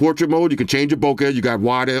 so you got portrait mode. You can change your bokeh. You got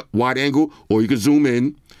wide angle, or you can zoom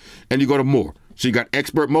in, and you go to more. So you got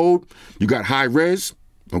expert mode. You got high res.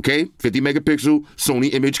 Okay, 50 megapixel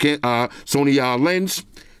Sony image Sony lens.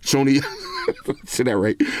 Sony, say that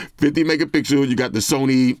right? 50 megapixel. You got the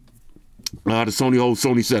Sony whole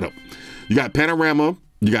Sony setup. You got panorama.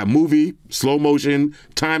 You got movie, slow motion,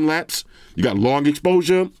 time lapse. You got long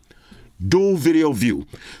exposure. Dual video view.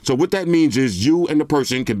 So what that means is you and the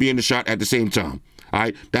person can be in the shot at the same time. All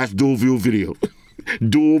right, that's dual view video.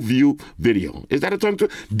 Dual view video. Is that a tongue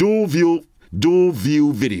twister? Dual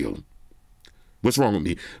view video. What's wrong with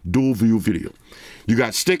me? Dual view video. You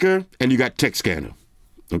got sticker and you got text scanner.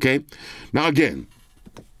 Okay? Now again,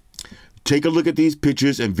 take a look at these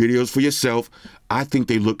pictures and videos for yourself. I think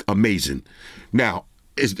they look amazing. Now,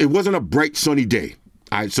 it wasn't a bright sunny day.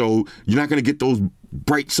 All right, so you're not going to get those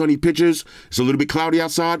bright sunny pictures. It's a little bit cloudy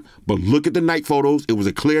outside, but look at the night photos. It was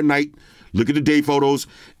a clear night. Look at the day photos.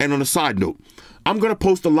 And on a side note, I'm going to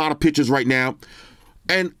post a lot of pictures right now.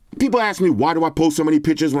 And people ask me, why do I post so many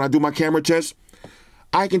pictures when I do my camera test?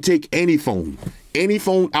 I can take any phone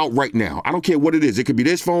out right now. I don't care what it is. It could be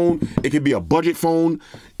this phone. It could be a budget phone.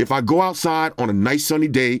 If I go outside on a nice sunny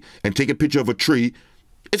day and take a picture of a tree,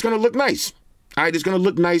 it's going to look nice. All right, it's going to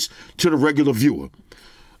look nice to the regular viewer.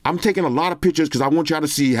 I'm taking a lot of pictures because I want y'all to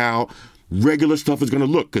see how regular stuff is going to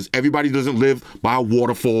look, because everybody doesn't live by a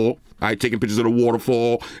waterfall. All right, taking pictures of the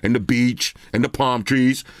waterfall and the beach and the palm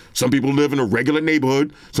trees. Some people live in a regular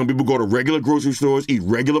neighborhood. Some people go to regular grocery stores, eat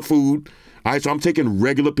regular food. All right, so I'm taking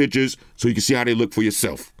regular pictures so you can see how they look for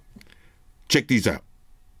yourself. Check these out.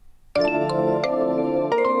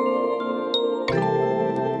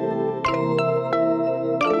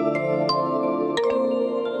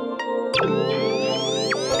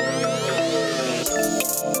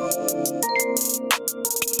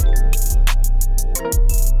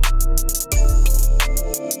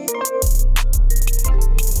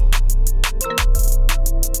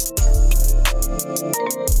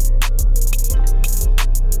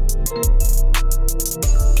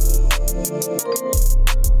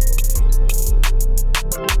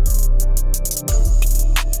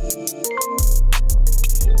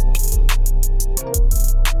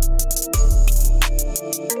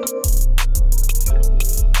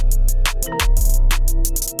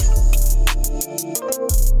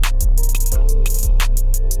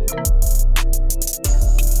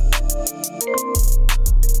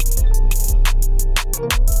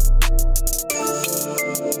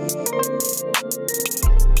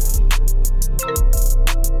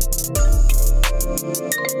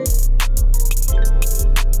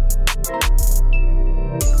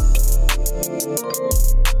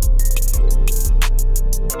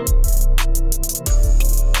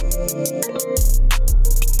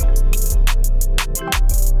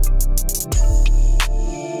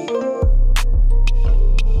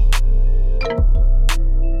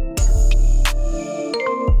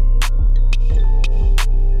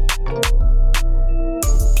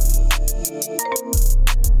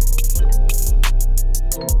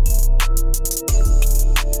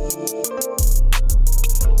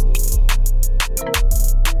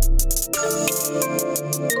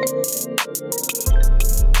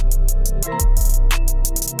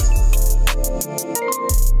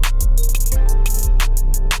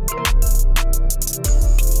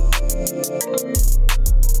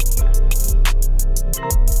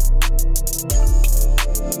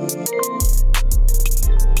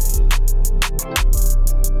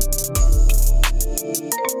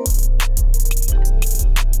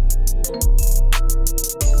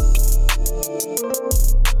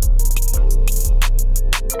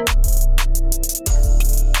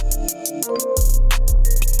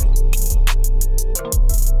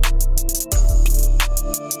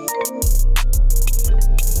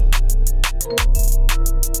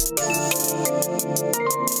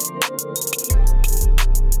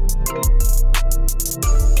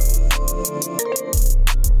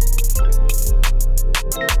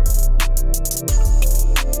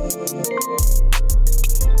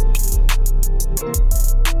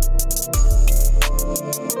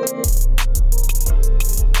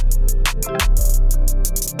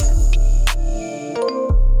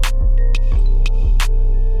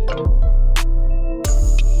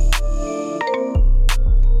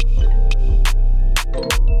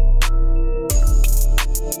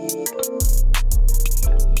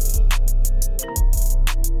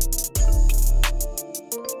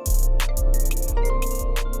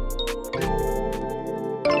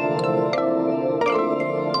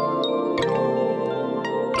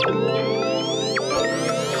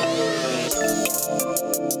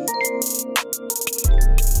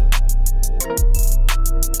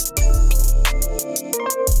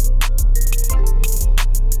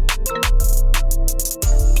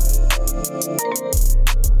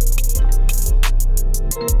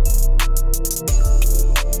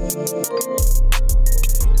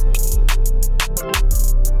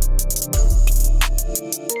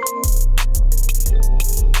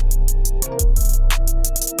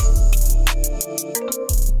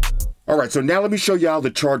 All right, so now let me show y'all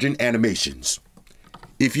the charging animations.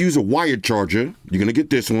 If you use a wired charger, you're gonna get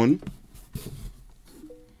this one.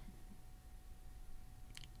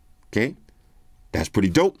 Okay, that's pretty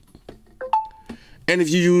dope. And if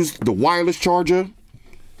you use the wireless charger,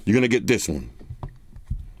 you're gonna get this one.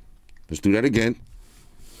 Let's do that again.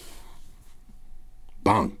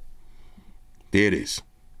 Bang. There it is.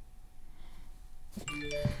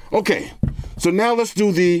 Okay, so now let's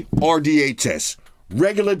do the RDA test.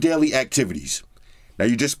 Regular daily activities. Now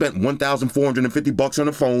you just spent $1,450 on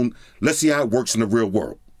the phone. Let's see how it works in the real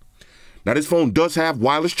world. Now this phone does have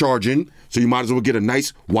wireless charging, so you might as well get a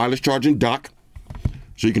nice wireless charging dock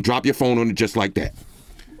so you can drop your phone on it just like that.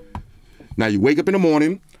 Now you wake up in the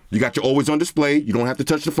morning, you got your always on display, you don't have to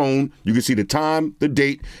touch the phone, you can see the time, the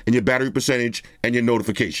date, and your battery percentage, and your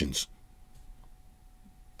notifications.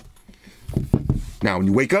 Now when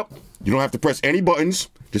you wake up, you don't have to press any buttons,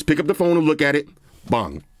 just pick up the phone and look at it,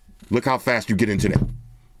 bang. Look how fast you get into that.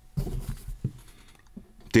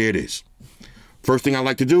 There it is. First thing I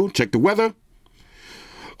like to do, check the weather.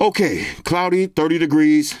 Okay, cloudy, 30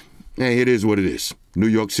 degrees. Hey, it is what it is. New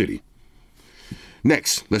York City.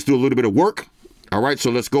 Next, let's do a little bit of work. All right, so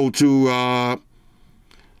let's go to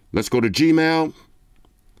Gmail.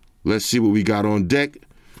 Let's see what we got on deck.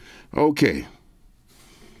 Okay.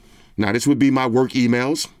 Now this would be my work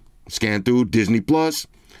emails. Scan through Disney Plus.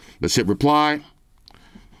 Let's hit reply.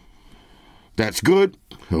 That's good.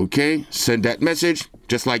 Okay, send that message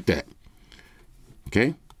just like that.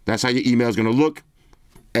 Okay, that's how your email is going to look.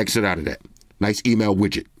 Exit out of that. Nice email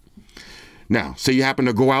widget. Now, say you happen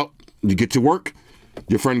to go out, you get to work,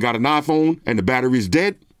 your friend got an iPhone and the battery is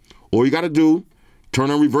dead. All you got to do,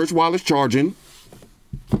 turn on reverse wireless charging,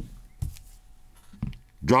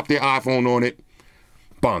 drop their iPhone on it,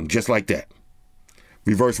 bang, just like that.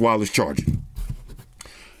 Reverse wireless charging.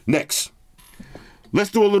 Next, let's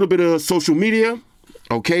do a little bit of social media.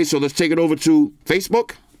 Okay, so let's take it over to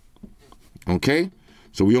Facebook. Okay,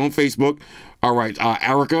 so we on Facebook. All right,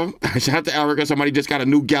 Erica, shout out to Erica. Somebody just got a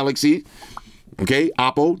new Galaxy. Okay,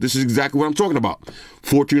 Oppo. This is exactly what I'm talking about.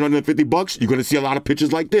 $1,450. You're going to see a lot of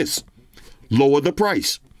pictures like this. Lower the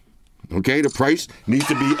price. Okay, the price needs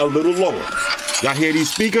to be a little lower. Y'all hear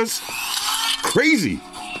these speakers? Crazy.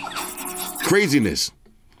 Craziness.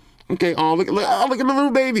 Okay, oh, look at the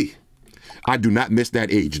little baby. I do not miss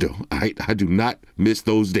that age, though. I do not miss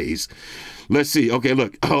those days. Let's see. Okay,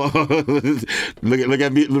 look. Look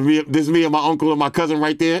at me. This is me and my uncle and my cousin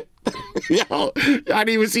right there. Yo, I didn't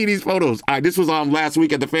even see these photos. All right, this was last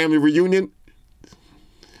week at the family reunion.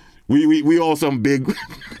 We all some big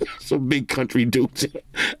country dudes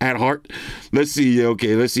at heart. Let's see.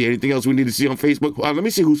 Okay, let's see. Anything else we need to see on Facebook? Let me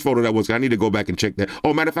see whose photo that was. I need to go back and check that.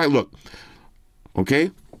 Oh, matter of fact, look.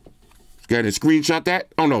 Okay. Go ahead and screenshot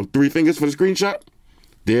that. Oh, no. 3 fingers for the screenshot.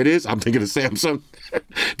 There it is. I'm thinking of Samsung.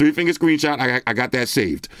 3-finger screenshot. I got that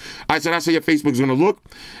saved. All right, so that's how your Facebook is going to look.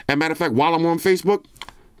 And matter of fact, while I'm on Facebook,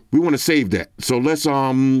 we want to save that. So let's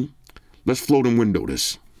floating window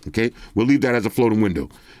this. Okay, we'll leave that as a floating window.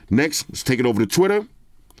 Next, let's take it over to Twitter.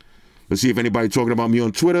 Let's see if anybody talking about me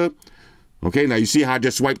on Twitter. Okay, now you see how I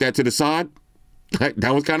just swiped that to the side. Right,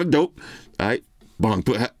 that was kind of dope. All right, bong,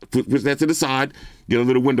 put that to the side. Get a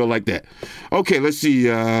little window like that. Okay, let's see.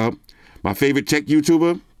 My favorite tech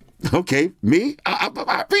YouTuber. Okay, me.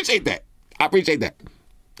 I appreciate that. I appreciate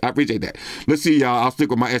that. Let's see. I'll stick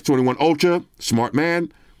with my S21 Ultra. Smart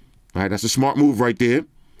man. All right, that's a smart move right there.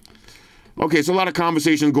 Okay, so a lot of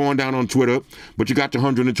conversation going down on Twitter, but you got the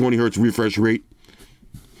 120 hertz refresh rate,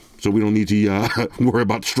 so we don't need to worry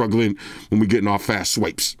about struggling when we're getting our fast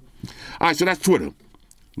swipes. All right, so that's Twitter.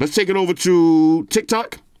 Let's take it over to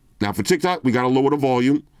TikTok. Now for TikTok, we got to lower the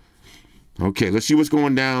volume. Okay, let's see what's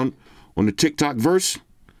going down on the TikTok verse.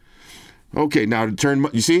 Okay, now to turn,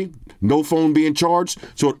 you see, no phone being charged,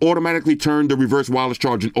 so it automatically turned the reverse wireless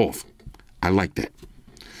charging off. I like that.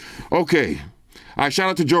 Okay. All right, shout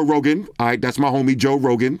out to Joe Rogan. All right, that's my homie, Joe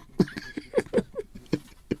Rogan.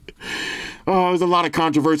 There's a lot of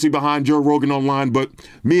controversy behind Joe Rogan online, but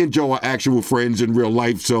me and Joe are actual friends in real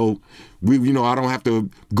life, so I don't have to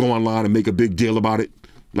go online and make a big deal about it.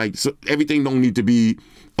 Like, so everything don't need to be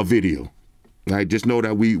a video. Right? Just know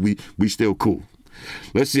that we still cool.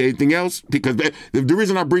 Let's see anything else, because the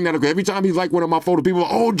reason I bring that up, every time he's like one of my photos, people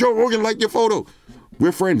are, oh, Joe Rogan liked your photo.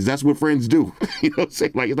 We're friends. That's what friends do. You know what I'm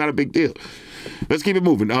saying? Like, it's not a big deal. Let's keep it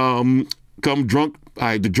moving. Come drunk. All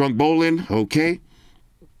right, the drunk bowling. Okay.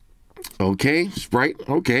 Okay. Sprite.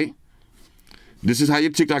 Okay. This is how your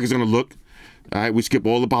TikTok is going to look. All right, we skip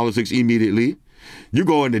all the politics immediately. You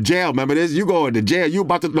going to jail. Remember this? You going to jail. You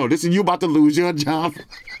about to lose your job.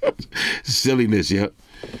 Silliness, yeah.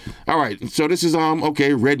 All right, so this is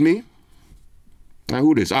okay, Red Me. Now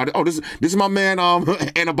who this? Oh, this is my man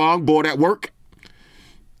Anna Bong, bored at work.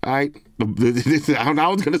 All right. I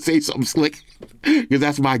was going to say something slick because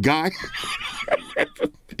that's my guy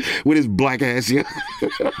with his black ass here.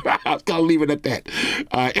 I was going to leave it at that.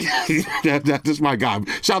 That's just my guy.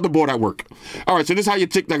 Shout out to board at work. All right. So this is how your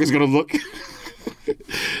TikTok is going to look.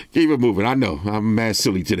 Keep it moving. I know. I'm mad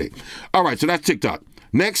silly today. All right. So that's TikTok.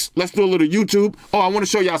 Next, let's do a little YouTube. Oh, I want to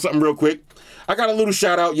show y'all something real quick. I got a little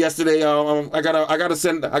shout out yesterday. I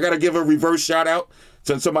gotta give a reverse shout out.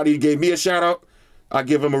 Since somebody gave me a shout out, I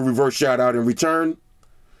give him a reverse shout out in return.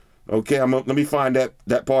 Okay, let me find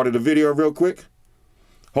that part of the video real quick.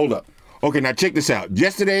 Hold up. Okay, now check this out.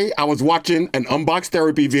 Yesterday, I was watching an unbox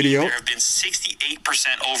therapy video. There have been 68%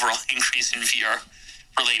 overall increase in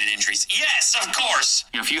VR-related injuries. Yes, of course.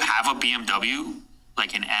 You know, if you have a BMW,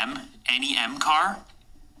 like an M, any M car,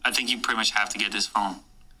 I think you pretty much have to get this phone.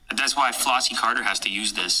 That's why Flossy Carter has to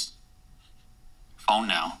use this phone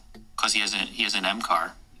now, because he has an M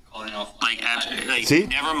car. Like see?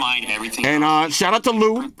 Never mind everything. And shout out to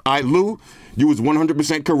Lou. All right, Lou, you was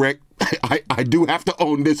 100% correct. I do have to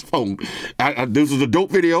own this phone. This was a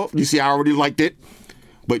dope video. You see, I already liked it.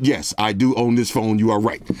 But yes, I do own this phone. You are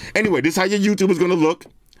right. Anyway, this is how your YouTube is going to look.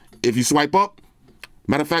 If you swipe up.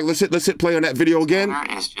 Matter of fact, let's hit play on that video again.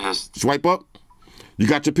 It's just swipe up. You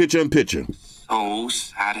got your picture in picture. So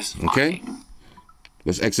satisfying. Okay.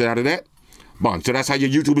 Let's exit out of that. Bon. So that's how your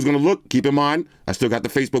YouTube is going to look. Keep in mind, I still got the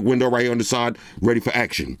Facebook window right here on the side, ready for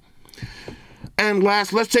action. And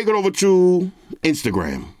last, let's take it over to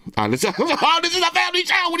Instagram. All right, this is a family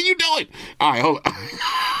show. What are you doing? All right, hold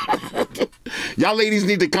on. Y'all ladies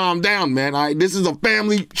need to calm down, man. All right, this is a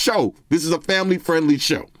family show. This is a family-friendly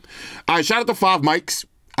show. All right, shout out to 5 Mics.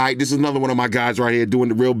 All right, this is another one of my guys right here doing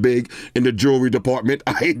it real big in the jewelry department.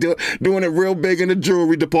 All right, doing it real big in the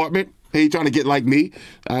jewelry department. Hey, trying to get like me.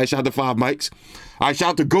 All right, shout out to 5 Mics. All right,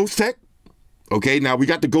 shout out to Ghost Tech. Okay, now we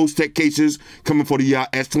got the Ghost Tech cases coming for the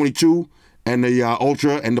S22 and the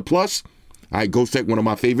Ultra and the Plus. All right, Ghost Tech, one of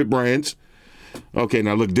my favorite brands. Okay,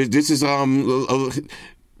 now look, this is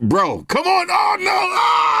bro, come on! Oh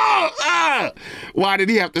no! Why did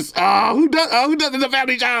he have to? Who does the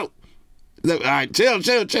family show? All right, chill.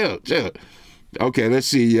 Okay, let's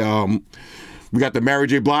see. We got the Mary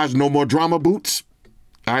J. Blige No More Drama boots.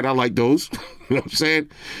 All right, I like those. You know what I'm saying?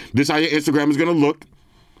 This is how your Instagram is gonna look.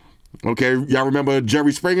 Okay, y'all remember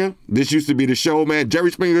Jerry Springer? This used to be the show, man.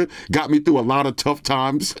 Jerry Springer got me through a lot of tough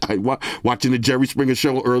times. Watching the Jerry Springer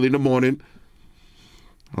show early in the morning.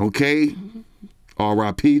 Okay,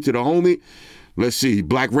 R.I.P. to the homie. Let's see,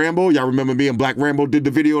 Black Rambo. Y'all remember me and Black Rambo did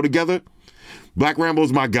the video together? Black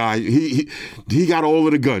Rambo's my guy. He got all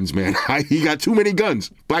of the guns, man. He got too many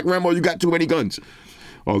guns. Black Rambo, you got too many guns.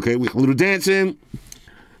 Okay, we got a little dancing.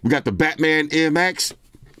 We got the Batman Air Max.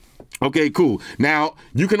 Okay, cool. Now,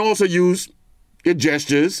 you can also use your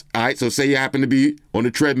gestures. All right, so say you happen to be on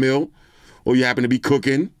the treadmill or you happen to be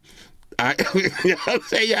cooking. All right,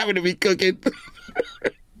 say you happen to be cooking.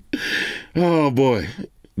 Oh, boy.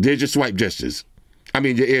 There's your swipe gestures. I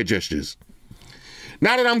mean, your air gestures.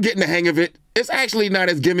 Now that I'm getting the hang of it, it's actually not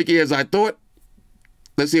as gimmicky as I thought.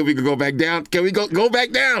 Let's see if we can go back down. Can we go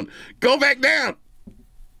back down? Go back down.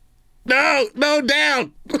 No,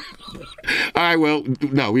 down. All right, well,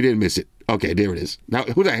 no, we didn't miss it. Okay, there it is. Now,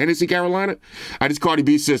 who's that, Hennessy, Carolina? It's Cardi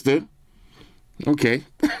B's sister. Okay.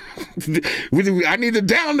 I need the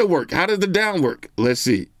down to work. How does the down work? Let's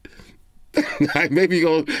see. Maybe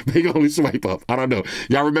you only swipe up. I don't know.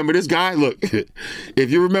 Y'all remember this guy? Look, if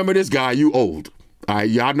you remember this guy, you old. All right,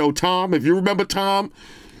 y'all know Tom. If you remember Tom,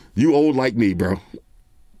 you old like me, bro.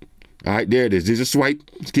 All right, there it is. There's a swipe.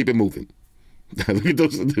 Let's keep it moving. Look at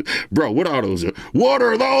those. Bro, what are those? What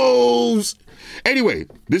are those? Anyway,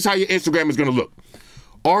 this is how your Instagram is going to look.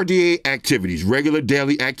 RDA activities, regular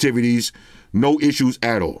daily activities, no issues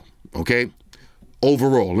at all. Okay?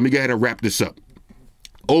 Overall, let me go ahead and wrap this up.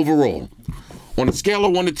 Overall, on a scale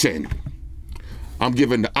of 1 to 10, I'm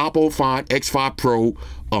giving the Oppo Find X5 Pro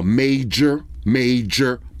a major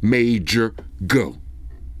go.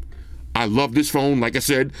 I love this phone. Like I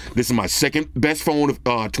said, this is my second best phone of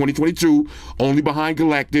 2022, only behind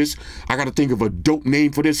Galactus. I got to think of a dope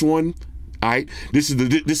name for this one. All right, this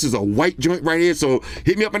is a white joint right here. So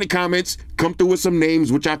hit me up in the comments. Come through with some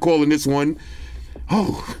names, which I call in this one.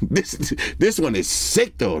 Oh, this one is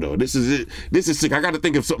sick though. This is sick. I got to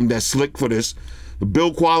think of something that's slick for this. The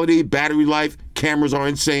build quality, battery life, cameras are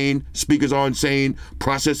insane, speakers are insane,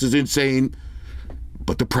 processor's insane.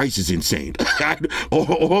 But the price is insane.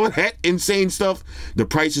 all of that insane stuff, the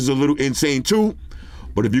price is a little insane too.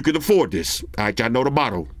 But if you can afford this, I know the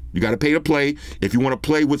motto. You got to pay to play. If you want to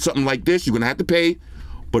play with something like this, you're going to have to pay,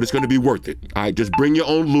 but it's going to be worth it. All right, just bring your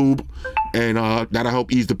own lube, and that'll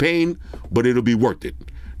help ease the pain, but it'll be worth it.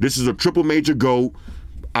 This is a triple major go.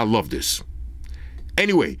 I love this.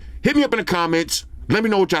 Anyway, hit me up in the comments. Let me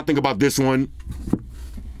know what y'all think about this one.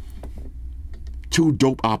 2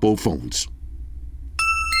 dope Oppo phones.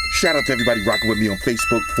 Shout out to everybody rocking with me on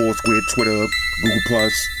Facebook, Foursquare, Twitter, Google+.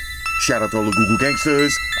 Shout out to all the Google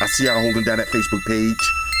gangsters. I see y'all holding down that Facebook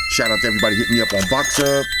page. Shout out to everybody hitting me up on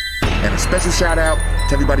Voxer. And a special shout out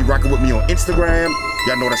to everybody rocking with me on Instagram.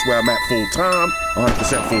 Y'all know that's where I'm at full time,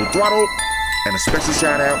 100% full throttle. And a special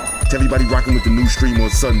shout out to everybody rocking with the new stream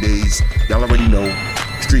on Sundays. Y'all already know,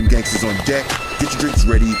 Stream Gangsters on deck. Get your drinks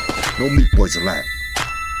ready. No meat boys allowed.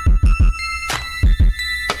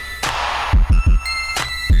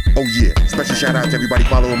 Oh yeah, special shout out to everybody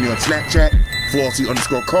following me on Snapchat,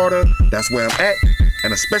 Flossy_Carter, that's where I'm at.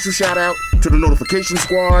 And a special shout out to the notification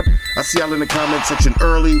squad. I see y'all in the comment section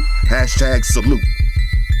early. #salute.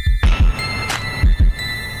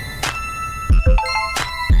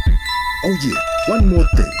 Oh yeah, one more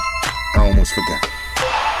thing. I almost forgot.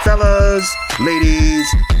 Fellas, ladies,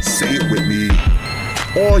 say it with me.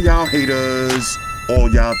 All y'all haters,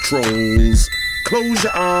 all y'all trolls, close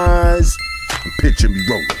your eyes and picture me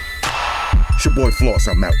rolling. It's your boy Floss,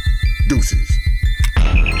 I'm out. Deuces.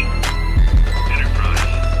 Enterprise,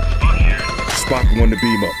 Spock here. Spock wanted to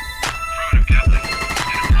beam up. Affirmative, Captain.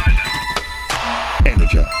 Enterprise out.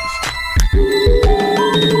 Energize.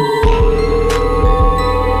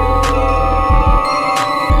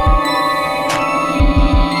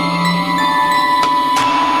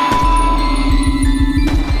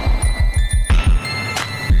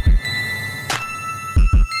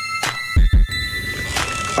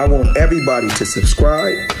 I want everybody to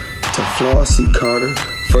subscribe to Flossy Carter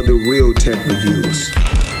for the real tech reviews.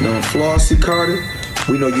 Now, Flossy Carter,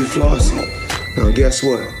 we know you flossy. Now, guess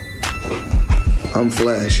what? I'm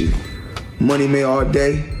flashy. Money May all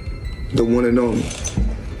day, the one and only.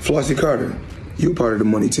 Flossy Carter, you part of the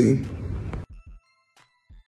money team.